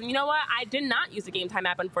your tickets. And you know what? I did not use the Game Time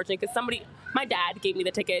app, unfortunately, because my dad gave me the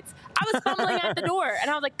tickets. I was fumbling at the door, and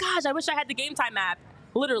I was like, gosh, I wish I had the Game Time app.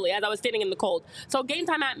 Literally, as I was standing in the cold. So Game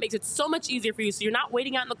Time app makes it so much easier for you. So you're not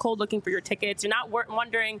waiting out in the cold looking for your tickets. You're not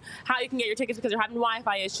wondering how you can get your tickets because you're having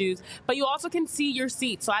Wi-Fi issues. But you also can see your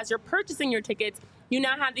seats. So as you're purchasing your tickets, you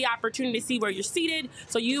now have the opportunity to see where you're seated.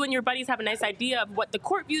 So you and your buddies have a nice idea of what the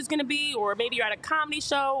court view is going to be, or maybe you're at a comedy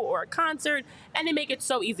show or a concert, and they make it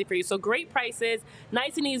so easy for you. So great prices,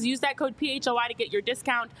 nice and easy. Use that code PHLY to get your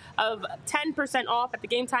discount of 10% off at the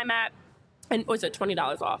Game Time app. And was it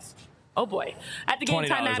 $20 off? Oh, boy. At the Game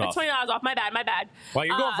Time app, it's $20 off. My bad. Wow,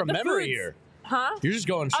 you're going from memory here. Huh? You're just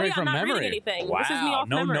going straight from I'm not memory. reading anything. Wow, This is me off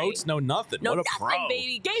no memory. notes, no nothing. No what a nothing, pro.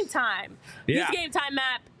 baby. Game Time. Yeah. Use Game Time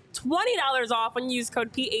app. $20 off when you use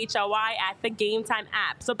code PHLY at the Game Time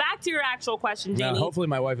app. So back to your actual question, Jamie. Now, hopefully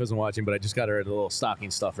my wife isn't watching, but I just got her a little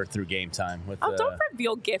stocking stuffer through Game Time. With, don't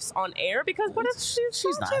reveal gifts on air, because what if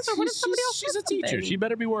she's not? Or what if somebody else She's a gets teacher. something? She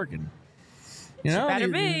better be working. You know, better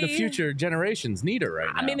be. The future generations need her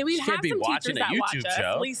right now. I mean, we she have can't be some watching teachers a that watch YouTube us.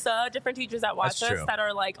 show. Lisa, different teachers that watch That's us true. that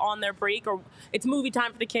are like on their break, or it's movie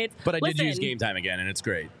time for the kids. But I did Listen, use Game Time again, and it's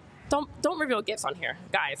great. Don't reveal gifts on here,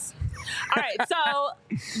 guys. All right,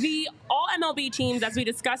 so the All-MLB teams, as we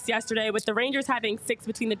discussed yesterday, with the Rangers having 6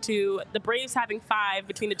 between the two, the Braves having 5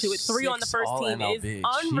 between the two, with 3 on the first team, is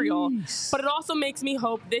unreal. Jeez. But it also makes me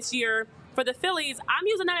hope this year for the Phillies, I'm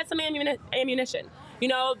using that as some ammunition. You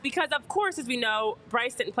know, because of course, as we know,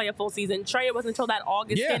 Bryce didn't play a full season. Trey, it wasn't until that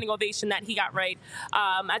August standing ovation that he got right.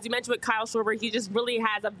 As you mentioned with Kyle Schwarber, he just really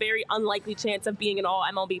has a very unlikely chance of being an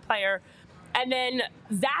All-MLB player. And then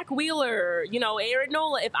Zach Wheeler, you know, Aaron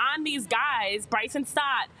Nola. If I'm these guys, Bryson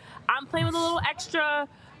Stott, I'm playing with a little extra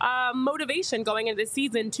motivation going into this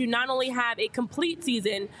season to not only have a complete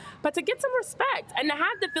season, but to get some respect and to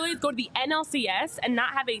have the Phillies go to the NLCS and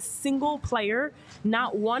not have a single player,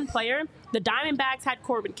 not one player. The Diamondbacks had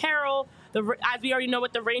Corbin Carroll. As we already know,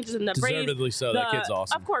 with the Rangers and the Braves. Deservedly so. That kid's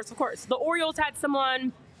awesome. Of course. The Orioles had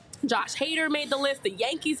someone. Josh Hader made the list. The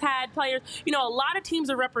Yankees had players. You know, a lot of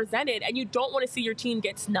teams are represented, and you don't want to see your team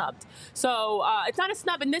get snubbed. So it's not a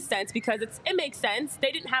snub in this sense, because it makes sense.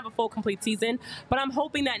 They didn't have a full, complete season. But I'm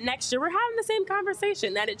hoping that next year we're having the same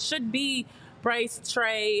conversation, that it should be Bryce,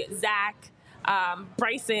 Trey, Zach,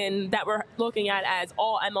 Bryson that we're looking at as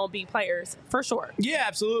all MLB players for sure. Yeah,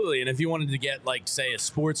 absolutely. And if you wanted to get, like, say, a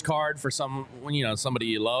sports card for somebody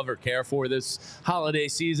you love or care for this holiday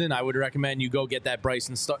season, I would recommend you go get that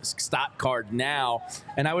Bryson Stott card now.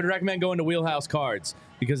 And I would recommend going to Wheelhouse Cards,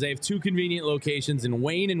 because they have 2 convenient locations in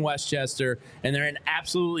Wayne and Westchester, and they're an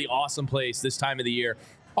absolutely awesome place this time of the year.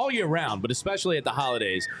 All year round, but especially at the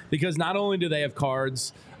holidays, because not only do they have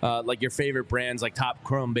cards like your favorite brands like Top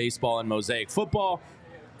Chrome Baseball and Mosaic Football,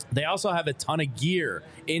 they also have a ton of gear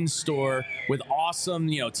in store with awesome,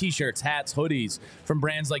 t-shirts, hats, hoodies from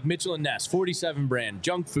brands like Mitchell & Ness, 47 brand,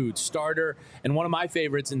 Junk Food, Starter, and one of my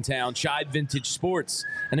favorites in town, Shibe Vintage Sports.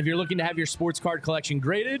 And if you're looking to have your sports card collection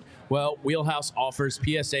graded, well, Wheelhouse offers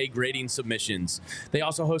PSA grading submissions. They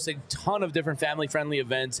also host a ton of different family-friendly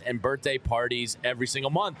events and birthday parties every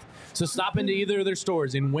single month. So stop into either of their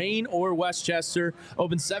stores in Wayne or Westchester,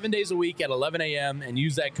 open 7 days a week at 11 a.m., and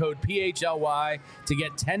use that code PHLY to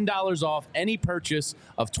get $10 off any purchase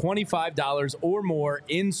of $25 or more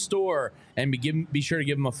in store. And be sure to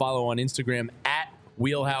give them a follow on Instagram at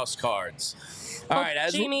Wheelhouse Cards. All right,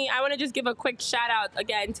 Jamie, I want to just give a quick shout out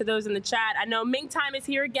again to those in the chat. I know Ming Time is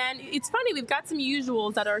here again. It's funny, we've got some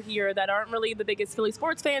usuals that are here that aren't really the biggest Philly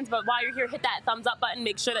sports fans, but while you're here, hit that thumbs up button.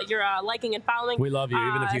 Make sure that you're liking and following. We love you,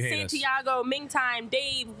 even if you hate us. Santiago, Ming Time,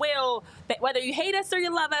 Dave, Will, whether you hate us or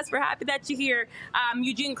you love us, we're happy that you're here.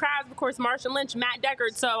 Eugene Krabs, of course, Marshall Lynch, Matt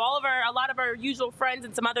Deckard. So a lot of our our usual friends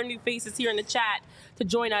and some other new faces here in the chat to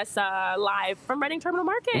join us live from Reading Terminal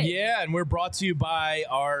Market. Yeah, and we're brought to you by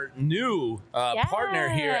our new partner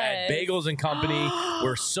here at Bagels and Company.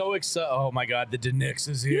 We're so excited. Oh, my God, the DeNix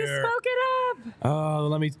is here. You spoke it up. Oh,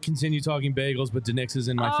 let me continue talking bagels, but DeNix is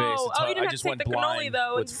in my face. You didn't I have just to take went the blind cannoli,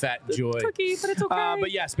 though, with fat joy. Cookie, but it's okay.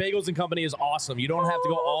 But yes, Bagels and Company is awesome. You don't have to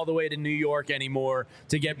go all the way to New York anymore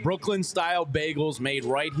to get Brooklyn-style bagels made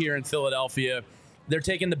right here in Philadelphia. They're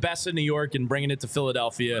taking the best of New York and bringing it to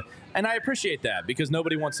Philadelphia, and I appreciate that because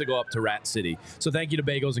nobody wants to go up to Rat City. So thank you to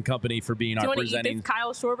Bagels and Company for being our presenting. Do you want to eat this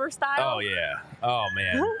Kyle Schwarber style? Oh yeah. Oh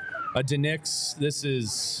man. A DeNix. This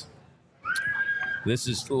is.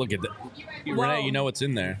 Look at that. Renee, you know what's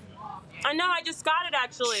in there. I know. I just got it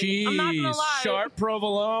actually. Cheese. I'm not gonna lie. Sharp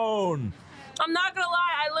provolone. I'm not gonna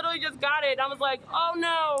lie. I literally just got it. I was like, oh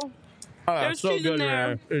no. Oh, There's it's so cheese in good, there.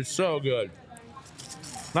 man. It's so good.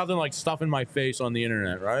 Nothing like stuffing my face on the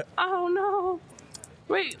internet, right? Oh no.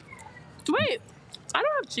 Wait. I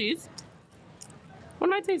don't have cheese. What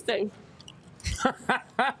am I tasting?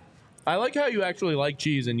 I like how you actually like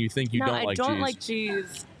cheese and you think you don't like cheese. No, I don't like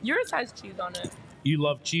cheese. Yours has cheese on it. You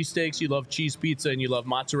love cheesesteaks, you love cheese pizza, and you love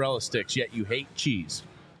mozzarella sticks, yet you hate cheese.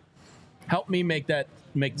 Help me make that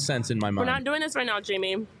make sense in my mind. We're not doing this right now,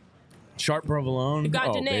 Jamie. Sharp provolone. You've got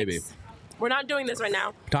oh, DeNix. baby. We're not doing this right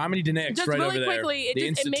now. Comedy DeNix Just right really over there. quickly, The it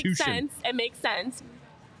makes institution. sense. It makes sense.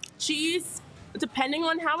 Cheese, depending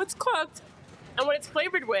on how it's cooked and what it's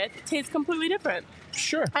flavored with, it tastes completely different.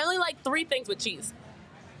 Sure. I only like 3 things with cheese.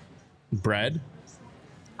 Bread?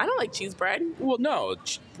 I don't like cheese bread. Well, no.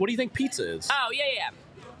 What do you think pizza is? Oh, yeah.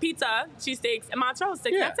 Pizza, cheesesteaks, and mozzarella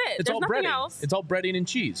sticks. Yeah, That's it. it's There's all nothing breading. else. It's all breading and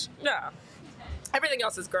cheese. Yeah. Everything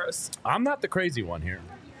else is gross. I'm not the crazy one here.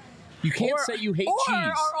 You can't say you hate cheese. Or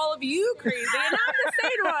are all of you crazy? And I'm the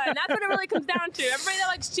sane one. That's what it really comes down to. Everybody that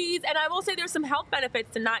likes cheese, and I will say there's some health benefits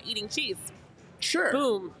to not eating cheese. Sure.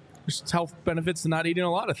 Boom. There's health benefits to not eating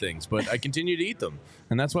a lot of things, but I continue to eat them.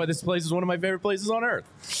 And that's why this place is one of my favorite places on earth.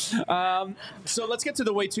 So let's get to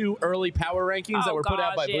the way too early power rankings that were put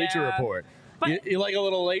out by Bleacher Report. You like a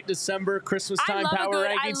little late December, Christmas time power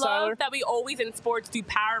rankings, Tyler? I love that we always in sports do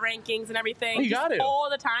power rankings and everything. Well, you got it all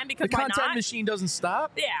the time because the why content not? machine doesn't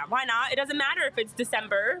stop. Yeah, why not? It doesn't matter if it's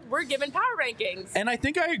December. We're given power rankings. And I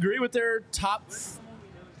think I agree with their top.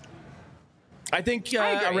 I think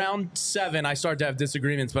around 7, I start to have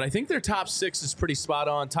disagreements, but I think their top 6 is pretty spot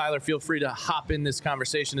on. Tyler, feel free to hop in this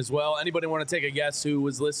conversation as well. Anybody want to take a guess who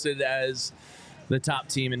was listed as the top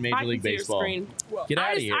team in Major League Baseball? Well, Get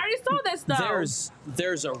out of here. I already saw this, though.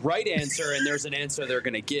 There's a right answer, and there's an answer they're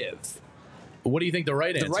going to give. What do you think the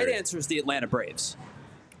right answer is? The right answer is the Atlanta Braves.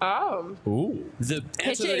 Oh. Ooh. The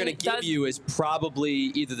answer they're going to give you is probably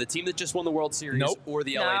either the team that just won the World Series or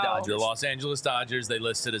the LA Dodgers. The Los Angeles Dodgers, they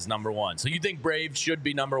listed as number 1. So you think Braves should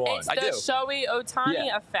be number 1? It's the Shohei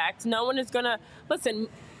Ohtani effect. No one is going to – listen,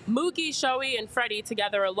 Mookie, Shohei, and Freddie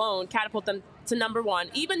together alone catapult them to number 1.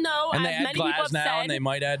 Even though, and as many people have now, said – and they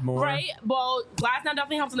might add more. Right. Well, Glass now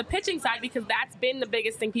definitely helps on the pitching side because that's been the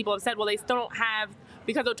biggest thing people have said. Well, they still don't have –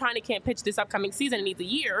 because Ohtani can't pitch this upcoming season and needs a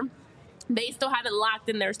year – they still haven't locked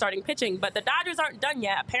in their starting pitching, but the Dodgers aren't done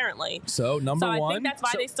yet, apparently. So, number 1. So I think that's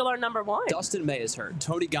why they still are number 1. Dustin May is hurt.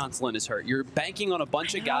 Tony Gonsolin is hurt. You're banking on a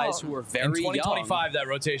bunch of guys who are very young. In 2025, that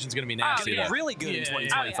rotation is going to be nasty. Really good in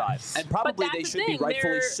 2025. And probably they should be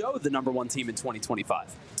rightfully so the number 1 team in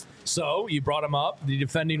 2025. So, you brought them up, the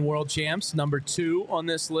defending world champs, number 2 on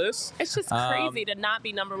this list. It's just crazy to not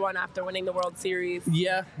be number 1 after winning the World Series.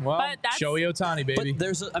 Yeah, well, Shohei Ohtani, baby. But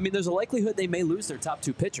there's a likelihood they may lose their top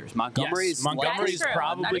 2 pitchers. Montgomery's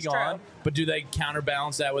probably gone, but do they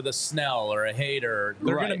counterbalance that with a Snell or a Hader?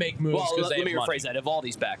 They're going to make moves because they have money. Let me rephrase that.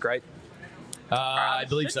 Evaldi's back, right? I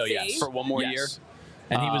believe so, yes. For one more year.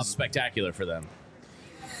 And he was spectacular for them.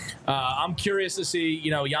 I'm curious to see,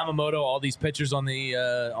 Yamamoto. All these pitchers on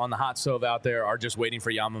the hot stove out there are just waiting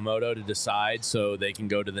for Yamamoto to decide, so they can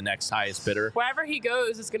go to the next highest bidder. Wherever he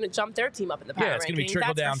goes is going to jump their team up in the power rankings. Yeah, it's going to be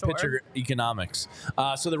trickle down pitcher economics.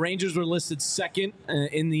 So the Rangers were listed second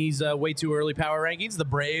in these way too early power rankings. The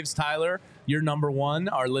Braves, Tyler, you're number 1,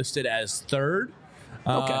 are listed as 3rd.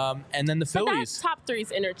 Okay. And then the Phillies. But top 3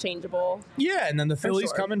 is interchangeable. Yeah, and then the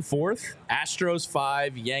Phillies come in 4th. Astros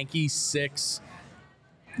 5, Yankees 6.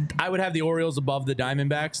 I would have the Orioles above the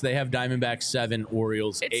Diamondbacks. They have Diamondbacks 7,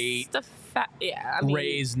 Orioles 8,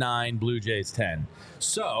 Rays 9, Blue Jays 10.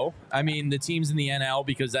 So, the teams in the NL,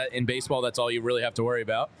 because in baseball, that's all you really have to worry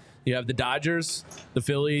about. You have the Dodgers, the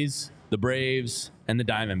Phillies, the Braves, and the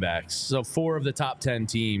Diamondbacks. So 4 of the top 10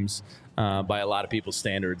 teams, by a lot of people's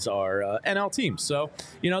standards, are NL teams. So,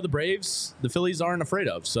 the Braves, the Phillies aren't afraid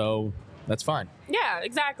of. So that's fine. Yeah,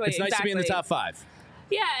 exactly. It's nice to be in the top 5.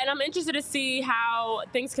 Yeah, and I'm interested to see how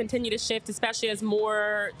things continue to shift, especially as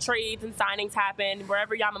more trades and signings happen.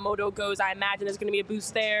 Wherever Yamamoto goes, I imagine there's going to be a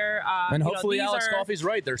boost there. And hopefully Alex Coffey's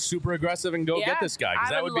right. They're super aggressive and get this guy.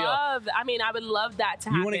 I would love that to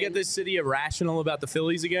happen. You want to get this city irrational about the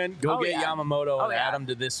Phillies again? Go get Yamamoto and add him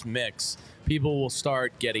to this mix. People will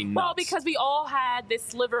start getting nuts. Well, because we all had this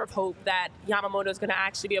sliver of hope that Yamamoto is going to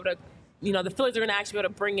actually be able to, the Phillies are going to actually be able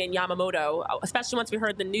to bring in Yamamoto, especially once we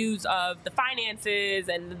heard the news of the finances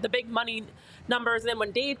and the big money numbers. And then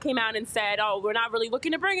when Dave came out and said, oh, we're not really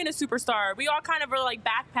looking to bring in a superstar, we all kind of were like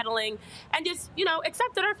backpedaling and just,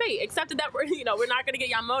 accepted our fate, accepted that we're not going to get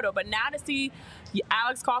Yamamoto. But now to see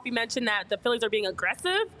Alex Coffey mention that the Phillies are being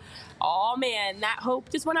aggressive, oh man, that hope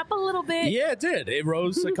just went up a little bit. Yeah, it did. It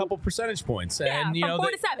rose a couple percentage points. Yeah, and, from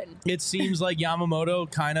 4 to 7. It seems like Yamamoto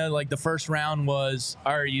kind of like the first round was,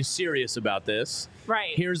 are you serious about this?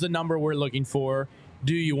 Right. Here's the number we're looking for.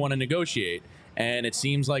 Do you want to negotiate? And it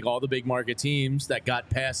seems like all the big market teams that got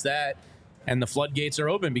past that and the floodgates are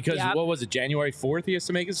open because what was it, January 4th he has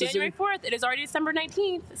to make his decision? January 4th. It is already December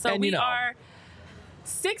 19th. So and we are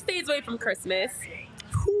 6 days away from Christmas.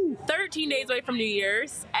 13 days away from New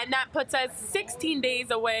Year's, and that puts us 16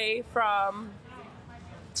 days away from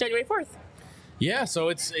January 4th. Yeah, so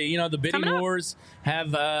it's, the bidding wars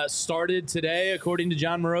have started today, according to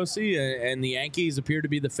John Morosi, and the Yankees appear to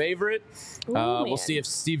be the favorite. We'll see if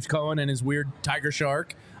Steve Cohen and his weird tiger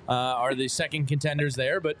shark are the second contenders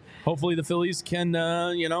there, but hopefully the Phillies can,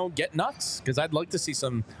 get nuts, because I'd like to see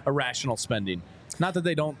some irrational spending. Not that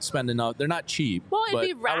they don't spend enough. They're not cheap. Well, it'd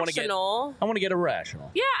be rational. I want to get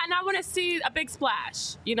irrational. Yeah, and I want to see a big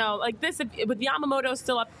splash. Like this, with Yamamoto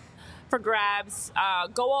still up for grabs,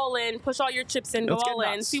 go all in, push all your chips in, go all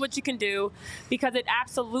in, see what you can do, because it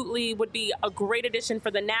absolutely would be a great addition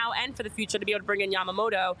for the now and for the future to be able to bring in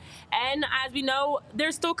Yamamoto. And as we know,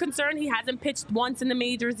 there's still concern. He hasn't pitched once in the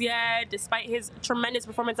majors yet, despite his tremendous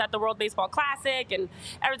performance at the World Baseball Classic and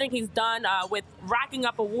everything he's done with racking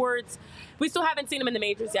up awards. We still haven't seen him in the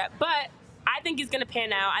majors yet, but I think he's going to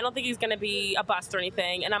pan out. I don't think he's going to be a bust or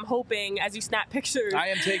anything. And I'm hoping, as you snap pictures, I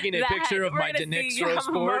am taking a picture of my DeNix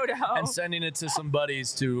roast board and sending it to some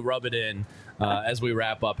buddies to rub it in as we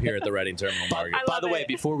wrap up here at the Reading Terminal Market. By the way,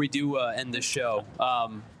 before we do end this show,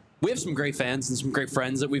 we have some great fans and some great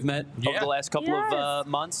friends that we've met over the last couple of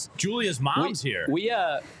months. Julia's mom's here. We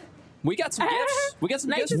got some gifts. We got some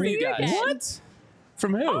gifts for you guys. Again. What?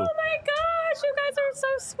 From who? Oh my gosh, you guys are so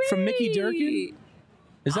sweet. From Mickey Durkin?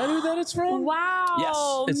 Is that who that it's from?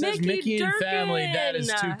 Wow. Yes. It says Mickey and Durkin. family. That is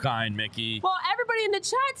too kind, Mickey. Well, everybody in the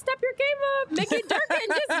chat, step your game up. Mickey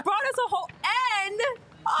Durkin just brought us a whole end.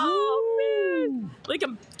 Oh, man. We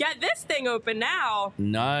can get this thing open now.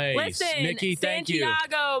 Nice. Listen, Mickey, thank you.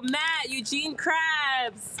 Santiago, Matt, Eugene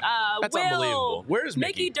Krabs, That's Will. unbelievable. Where is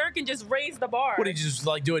Mickey? Mickey Durkin just raised the bar. What, did you just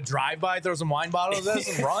do a drive-by, throw some wine bottles at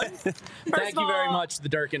us and run? Thank you very much, the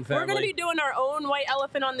Durkin family. We're going to be doing our own white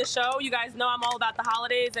elephant on the show. You guys know I'm all about the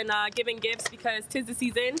holidays and giving gifts because 'tis the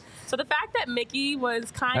season. So the fact that Mickey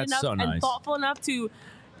was kind enough and thoughtful enough to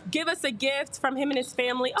give us a gift from him and his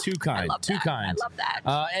family. Too kind. Too kind. I love that.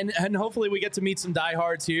 And hopefully we get to meet some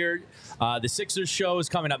diehards here. The Sixers show is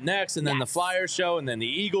coming up next, and then the Flyers show, and then the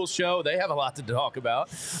Eagles show. They have a lot to talk about.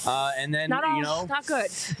 And then, not good.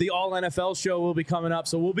 The All NFL show will be coming up.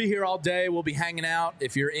 So we'll be here all day. We'll be hanging out.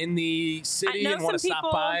 If you're in the city and want to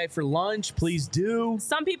stop by for lunch, please do.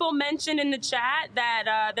 Some people mentioned in the chat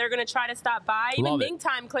that they're going to try to stop by. Even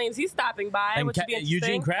Mingtime claims he's stopping by, and which would be interesting.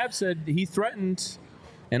 Eugene Krabs said he threatened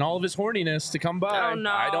and all of his horniness to come by. Oh, no.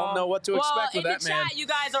 I don't know what to expect with that man. Well, in the chat, you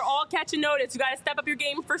guys are all catching notice. You got to step up your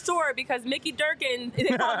game for sure because Mickey Durkin, they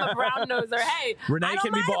call him a brown noser. Hey, Renee I don't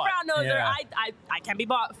can be mind bought. A brown noser. Yeah. I can be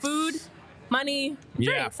bought. Food, money,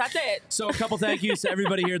 drinks. That's it. So a couple thank yous to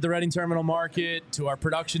everybody here at the Reading Terminal Market, to our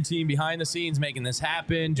production team behind the scenes making this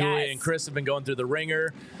happen. Julia and Chris have been going through the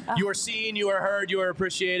ringer. You are seen, you are heard, you are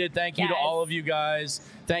appreciated. Thank you to all of you guys.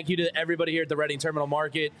 Thank you to everybody here at the Reading Terminal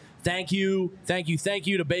Market. Thank you to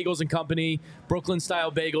Bagels & Company,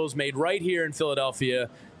 Brooklyn-style bagels made right here in Philadelphia.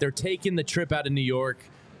 They're taking the trip out of New York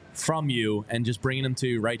from you and just bringing them to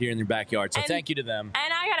you right here in your backyard. So thank you to them.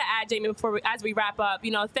 And I got to add, Jamie, as we wrap up,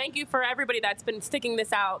 thank you for everybody that's been sticking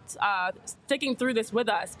this out, sticking through this with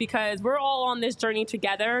us, because we're all on this journey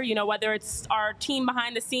together, whether it's our team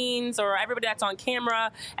behind the scenes or everybody that's on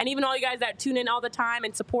camera, and even all you guys that tune in all the time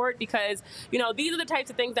and support, because, these are the types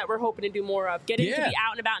of things that we're hoping to do more of, getting to be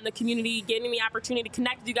out and about in the community, getting the opportunity to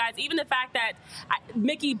connect with you guys. Even the fact that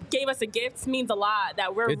Mickey gave us a gift means a lot,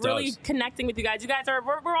 that we're really connecting with you guys. You guys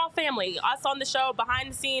we're all family, us on the show,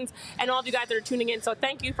 behind the scenes, and all of you guys that are tuning in. So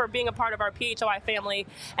thank you for being a part of our PHOI family.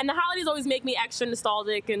 And the holidays always make me extra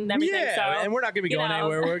nostalgic and everything. Yeah, so, and we're not going to be going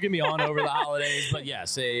anywhere. We're going to be on over the holidays. But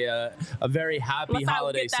yes, a very happy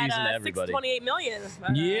holiday season to everybody. 628 million.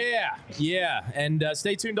 Yeah. And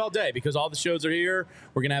stay tuned all day because all the shows are here.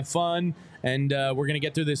 We're going to have fun. And we're going to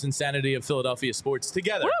get through this insanity of Philadelphia sports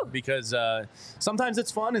together. Woo! Because sometimes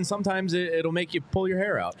it's fun and sometimes it'll make you pull your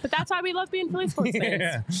hair out. But that's why we love being Philly sports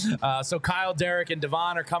fans. So Kyle, Derek, and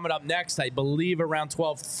Devon are coming up next. I believe around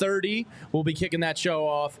 12:30. We'll be kicking that show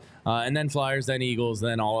off. And then Flyers, then Eagles,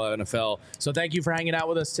 then all NFL. So thank you for hanging out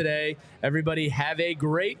with us today. Everybody have a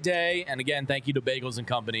great day. And again, thank you to Bagels and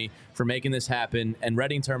Company for making this happen. And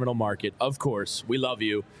Reading Terminal Market, of course. We love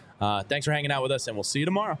you. Thanks for hanging out with us, and we'll see you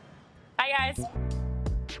tomorrow. Bye, guys.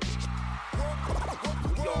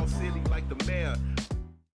 We all silly like the mayor.